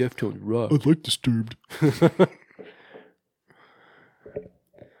 Fucking Deftones rock. I like Disturbed.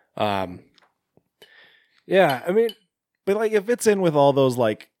 Yeah, I mean, but like, it fits in with all those,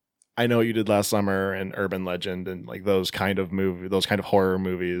 like, I Know What You Did Last Summer and Urban Legend and like those kind of horror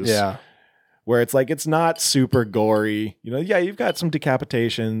movies. Yeah. Where it's like, it's not super gory. Yeah, you've got some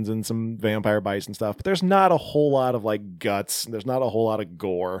decapitations and some vampire bites and stuff, but there's not a whole lot of like guts. There's not a whole lot of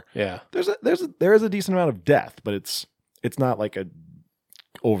gore. Yeah. There is a decent amount of death, but it's not like a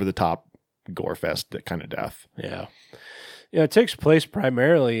over the top gore fest kind of death. Yeah. Yeah, it takes place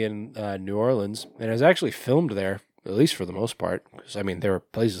primarily in New Orleans, and it was actually filmed there, at least for the most part. Because, I mean, there were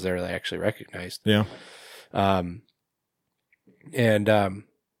places there that I actually recognized. Yeah.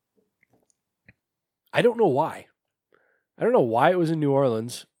 I don't know why. I don't know why it was in New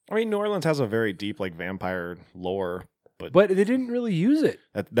Orleans. I mean, New Orleans has a very deep like vampire lore, but they didn't really use it.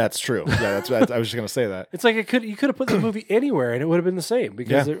 That's true. Yeah, that's I was just gonna say that. It's like you could have put the movie anywhere and it would have been the same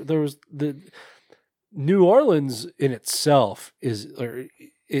because there was the New Orleans in itself it's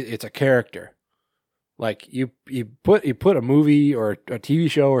a character. Like you put a movie or a TV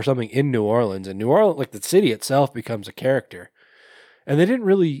show or something in New Orleans, and New Orleans, like the city itself, becomes a character, and they didn't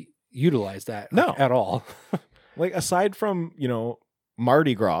really utilize that at all. Like aside from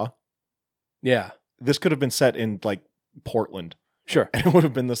Mardi Gras, yeah, this could have been set in like Portland, sure, and it would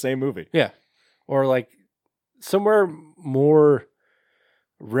have been the same movie. Yeah, or like somewhere more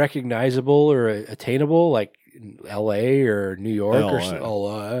recognizable or attainable, like L.A. or New York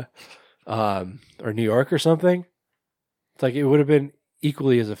or New York or something. It's like it would have been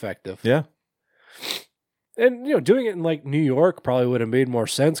equally as effective. Yeah. And doing it in like New York probably would have made more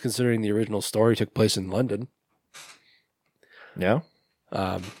sense considering the original story took place in London. Yeah.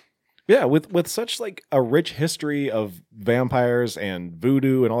 Yeah, with such like a rich history of vampires and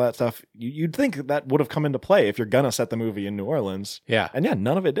voodoo and all that stuff, you'd think that would have come into play if you're gonna set the movie in New Orleans. Yeah. And yeah,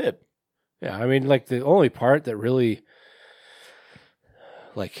 none of it did. Yeah, I mean, like the only part that really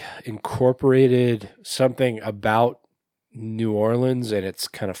like incorporated something about New Orleans and its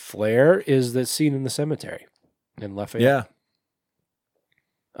kind of flair is the scene in the cemetery in Lafayette.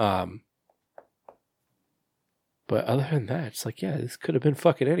 Yeah. But other than that, it's like, yeah, this could have been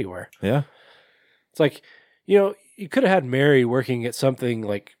fucking anywhere. Yeah. It's like, you could have had Mary working at something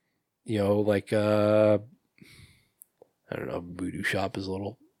like, like I don't know, voodoo shop is a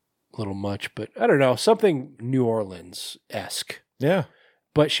little much, but I don't know, something New Orleans-esque. Yeah.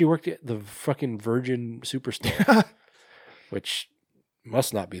 But she worked at the fucking Virgin Superstore, which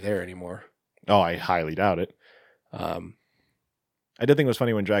must not be there anymore. Oh, I highly doubt it. I did think it was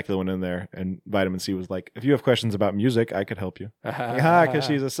funny when Dracula went in there and Vitamin C was like, if you have questions about music, I could help you. Because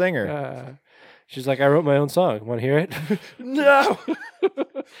she's a singer. She's like, I wrote my own song. Want to hear it? No!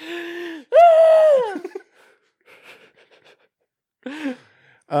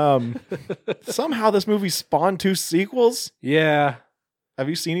 Somehow this movie spawned 2 sequels. Yeah. Have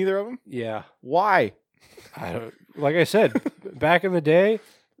you seen either of them? Yeah. Why? I don't. Like I said, back in the day,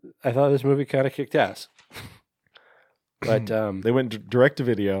 I thought this movie kind of kicked ass. But they went direct to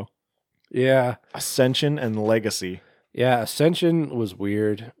video. Yeah. Ascension and Legacy. Yeah, Ascension was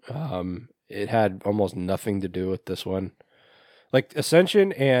weird. It had almost nothing to do with this one. Like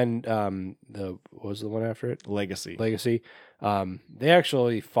Ascension and what was the one after it? Legacy. They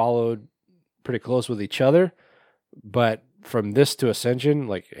actually followed pretty close with each other, but from this to Ascension,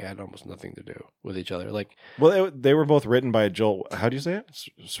 like it had almost nothing to do with each other. Like, well, they were both written by Joel. How do you say it?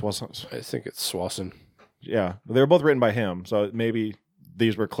 Swanson. I think it's Swanson. Yeah, they were both written by him, so maybe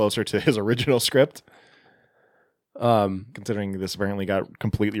these were closer to his original script. Considering this apparently got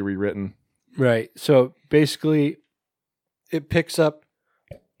completely rewritten. Right. So basically, it picks up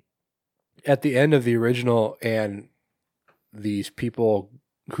at the end of the original, and these people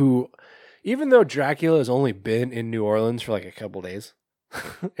who, even though Dracula has only been in New Orleans for like a couple days,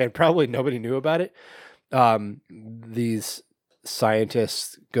 and probably nobody knew about it, these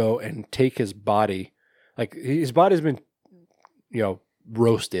scientists go and take his body. Like his body's been,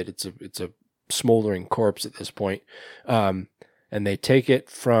 roasted. It's a smoldering corpse at this point, and they take it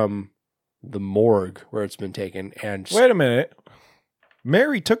from the morgue where it's been taken. And wait a minute,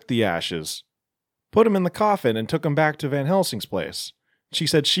 Mary took the ashes, put them in the coffin, and took them back to Van Helsing's place. She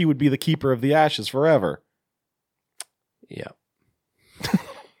said she would be the keeper of the ashes forever. Yeah.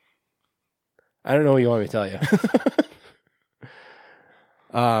 I don't know what you want me to tell you.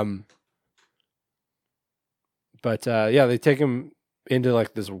 But they take him into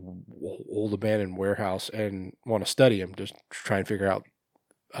like this old abandoned warehouse and want to study him, just try and figure out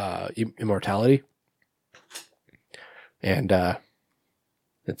immortality. And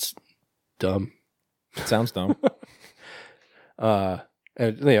it's dumb. It sounds dumb. And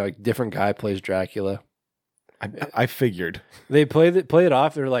a different guy plays Dracula. I figured they play it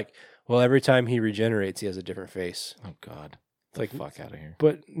off. They're like, well, every time he regenerates, he has a different face. Oh God, it's like fuck out of here.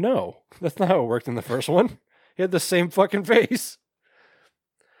 But no, that's not how it worked in the first one. He had the same fucking face.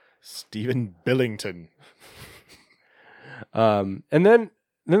 Stephen Billington. And then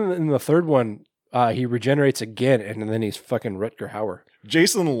in the third one, he regenerates again, and then he's fucking Rutger Hauer.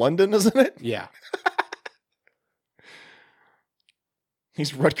 Jason London, isn't it? Yeah.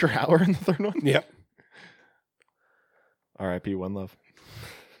 He's Rutger Hauer in the third one? Yep. R.I.P. One Love.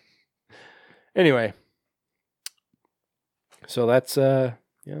 Anyway. So that's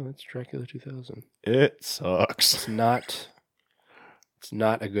Dracula 2000. It sucks. It's not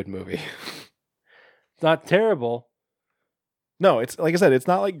a good movie. It's not terrible. No, it's like I said, it's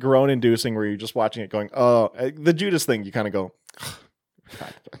not like groan-inducing where you're just watching it going, oh, the Judas thing, you kind of go,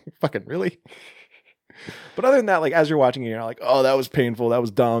 God, fucking really? But other than that, like as you're watching it, you're like, oh, that was painful, that was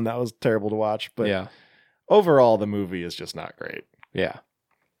dumb, that was terrible to watch. But overall, the movie is just not great. Yeah.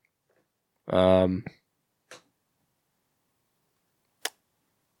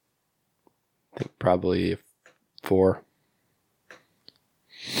 probably 4.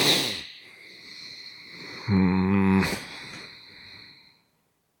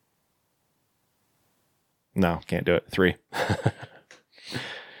 No, can't do it. 3.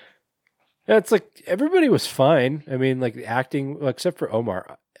 Yeah, it's like everybody was fine. I mean, like the acting, well, except for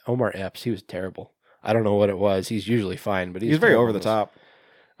Omar Epps, he was terrible. I don't know what it was. He's usually fine, but he's very over the top.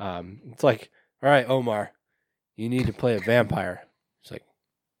 It's like, all right, Omar, you need to play a vampire. It's like,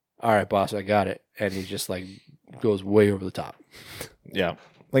 all right, boss, I got it. And he just like goes way over the top. Yeah.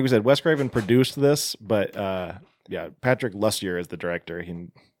 Like we said, Wes Craven produced this, but yeah, Patrick Lussier is the director.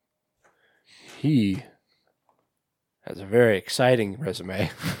 He has a very exciting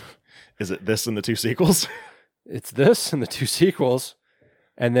resume. Is it this and the 2 sequels? It's this and the 2 sequels.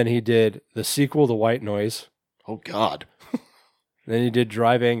 And then he did the sequel to White Noise. Oh, God. Then he did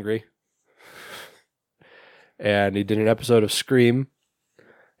Drive Angry. And he did an episode of Scream.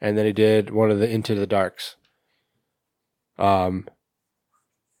 And then he did one of the Into the Darks. Yeah.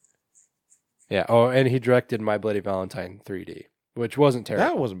 Oh, and he directed My Bloody Valentine 3D, which wasn't terrible.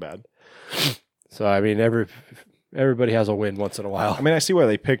 That wasn't bad. So, I mean, everybody has a win once in a while. I mean, I see why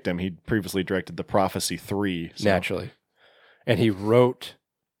they picked him. He previously directed The Prophecy 3. So. Naturally. And he wrote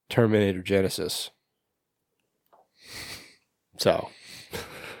Terminator Genesis. So.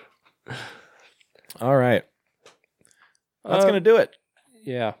 All right. That's going to do it.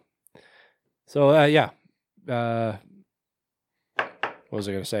 Yeah. So, yeah. What was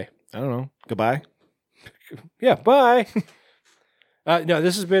I going to say? I don't know. Goodbye. Yeah, bye. No,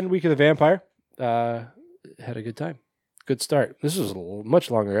 this has been Week of the Vampire. Had a good time. Good start. This was a much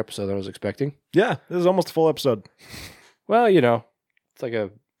longer episode than I was expecting. Yeah, this is almost a full episode. Well, you know, it's like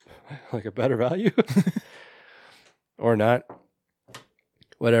a better value. Or not.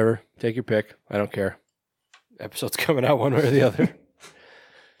 Whatever. Take your pick. I don't care. Episode's coming out one way or the other.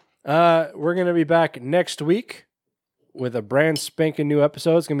 We're going to be back next week with a brand spanking new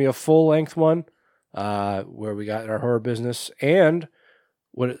episode. It's going to be a full-length one where we got our horror business and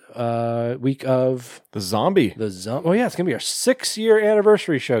week of... The zombie. Oh, yeah. It's going to be our 6-year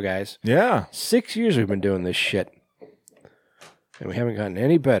anniversary show, guys. Yeah. 6 years we've been doing this shit. And we haven't gotten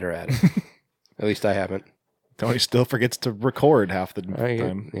any better at it. At least I haven't. Tony still forgets to record half the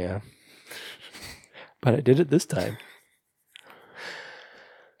time. Yeah. But I did it this time.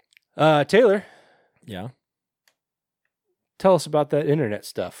 Taylor. Yeah. Tell us about that internet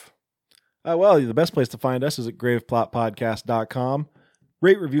stuff. Well, the best place to find us is at graveplotpodcast.com.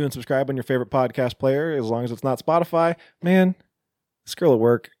 Rate, review, and subscribe on your favorite podcast player, as long as it's not Spotify. Man, this girl at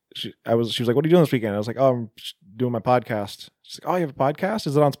work, she was like, "What are you doing this weekend?" I was like, "Oh, I'm doing my podcast." She's like, "Oh, you have a podcast?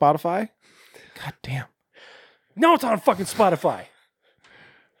 Is it on Spotify?" God damn. No, it's on fucking Spotify.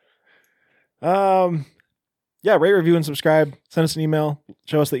 Yeah, rate, review, and subscribe. Send us an email.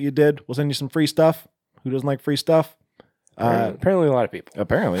 Show us that you did. We'll send you some free stuff. Who doesn't like free stuff? Apparently a lot of people.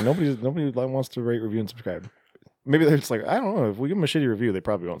 Apparently. Nobody wants to rate, review, and subscribe. Maybe they're just like, I don't know. If we give them a shitty review, they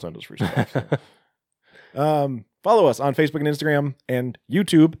probably won't send us free stuff. So. Follow us on Facebook and Instagram and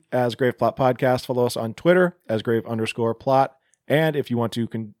YouTube as Grave Plot Podcast. Follow us on Twitter as Grave_Plot. And if you want to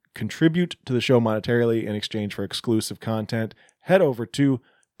contribute to the show monetarily in exchange for exclusive content, head over to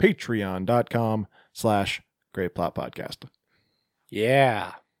patreon.com/GravePlotPodcast.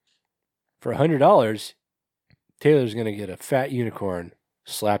 Yeah. For $100, Taylor's going to get a fat unicorn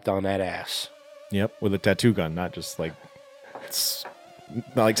slapped on that ass. Yep, with a tattoo gun, not just like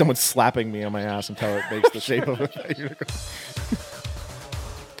not like someone slapping me on my ass until it makes the shape of a fat unicorn.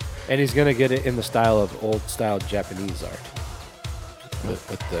 And he's going to get it in the style of old-style Japanese art. With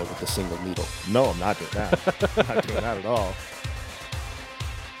the single needle. No, I'm not doing that. I'm not doing that at all.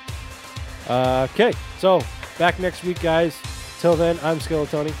 Okay, so back next week, guys. Till then, I'm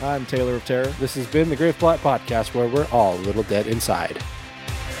Skeletoni. I'm Taylor of Terror. This has been the Grave Plot Podcast, where we're all a little dead inside.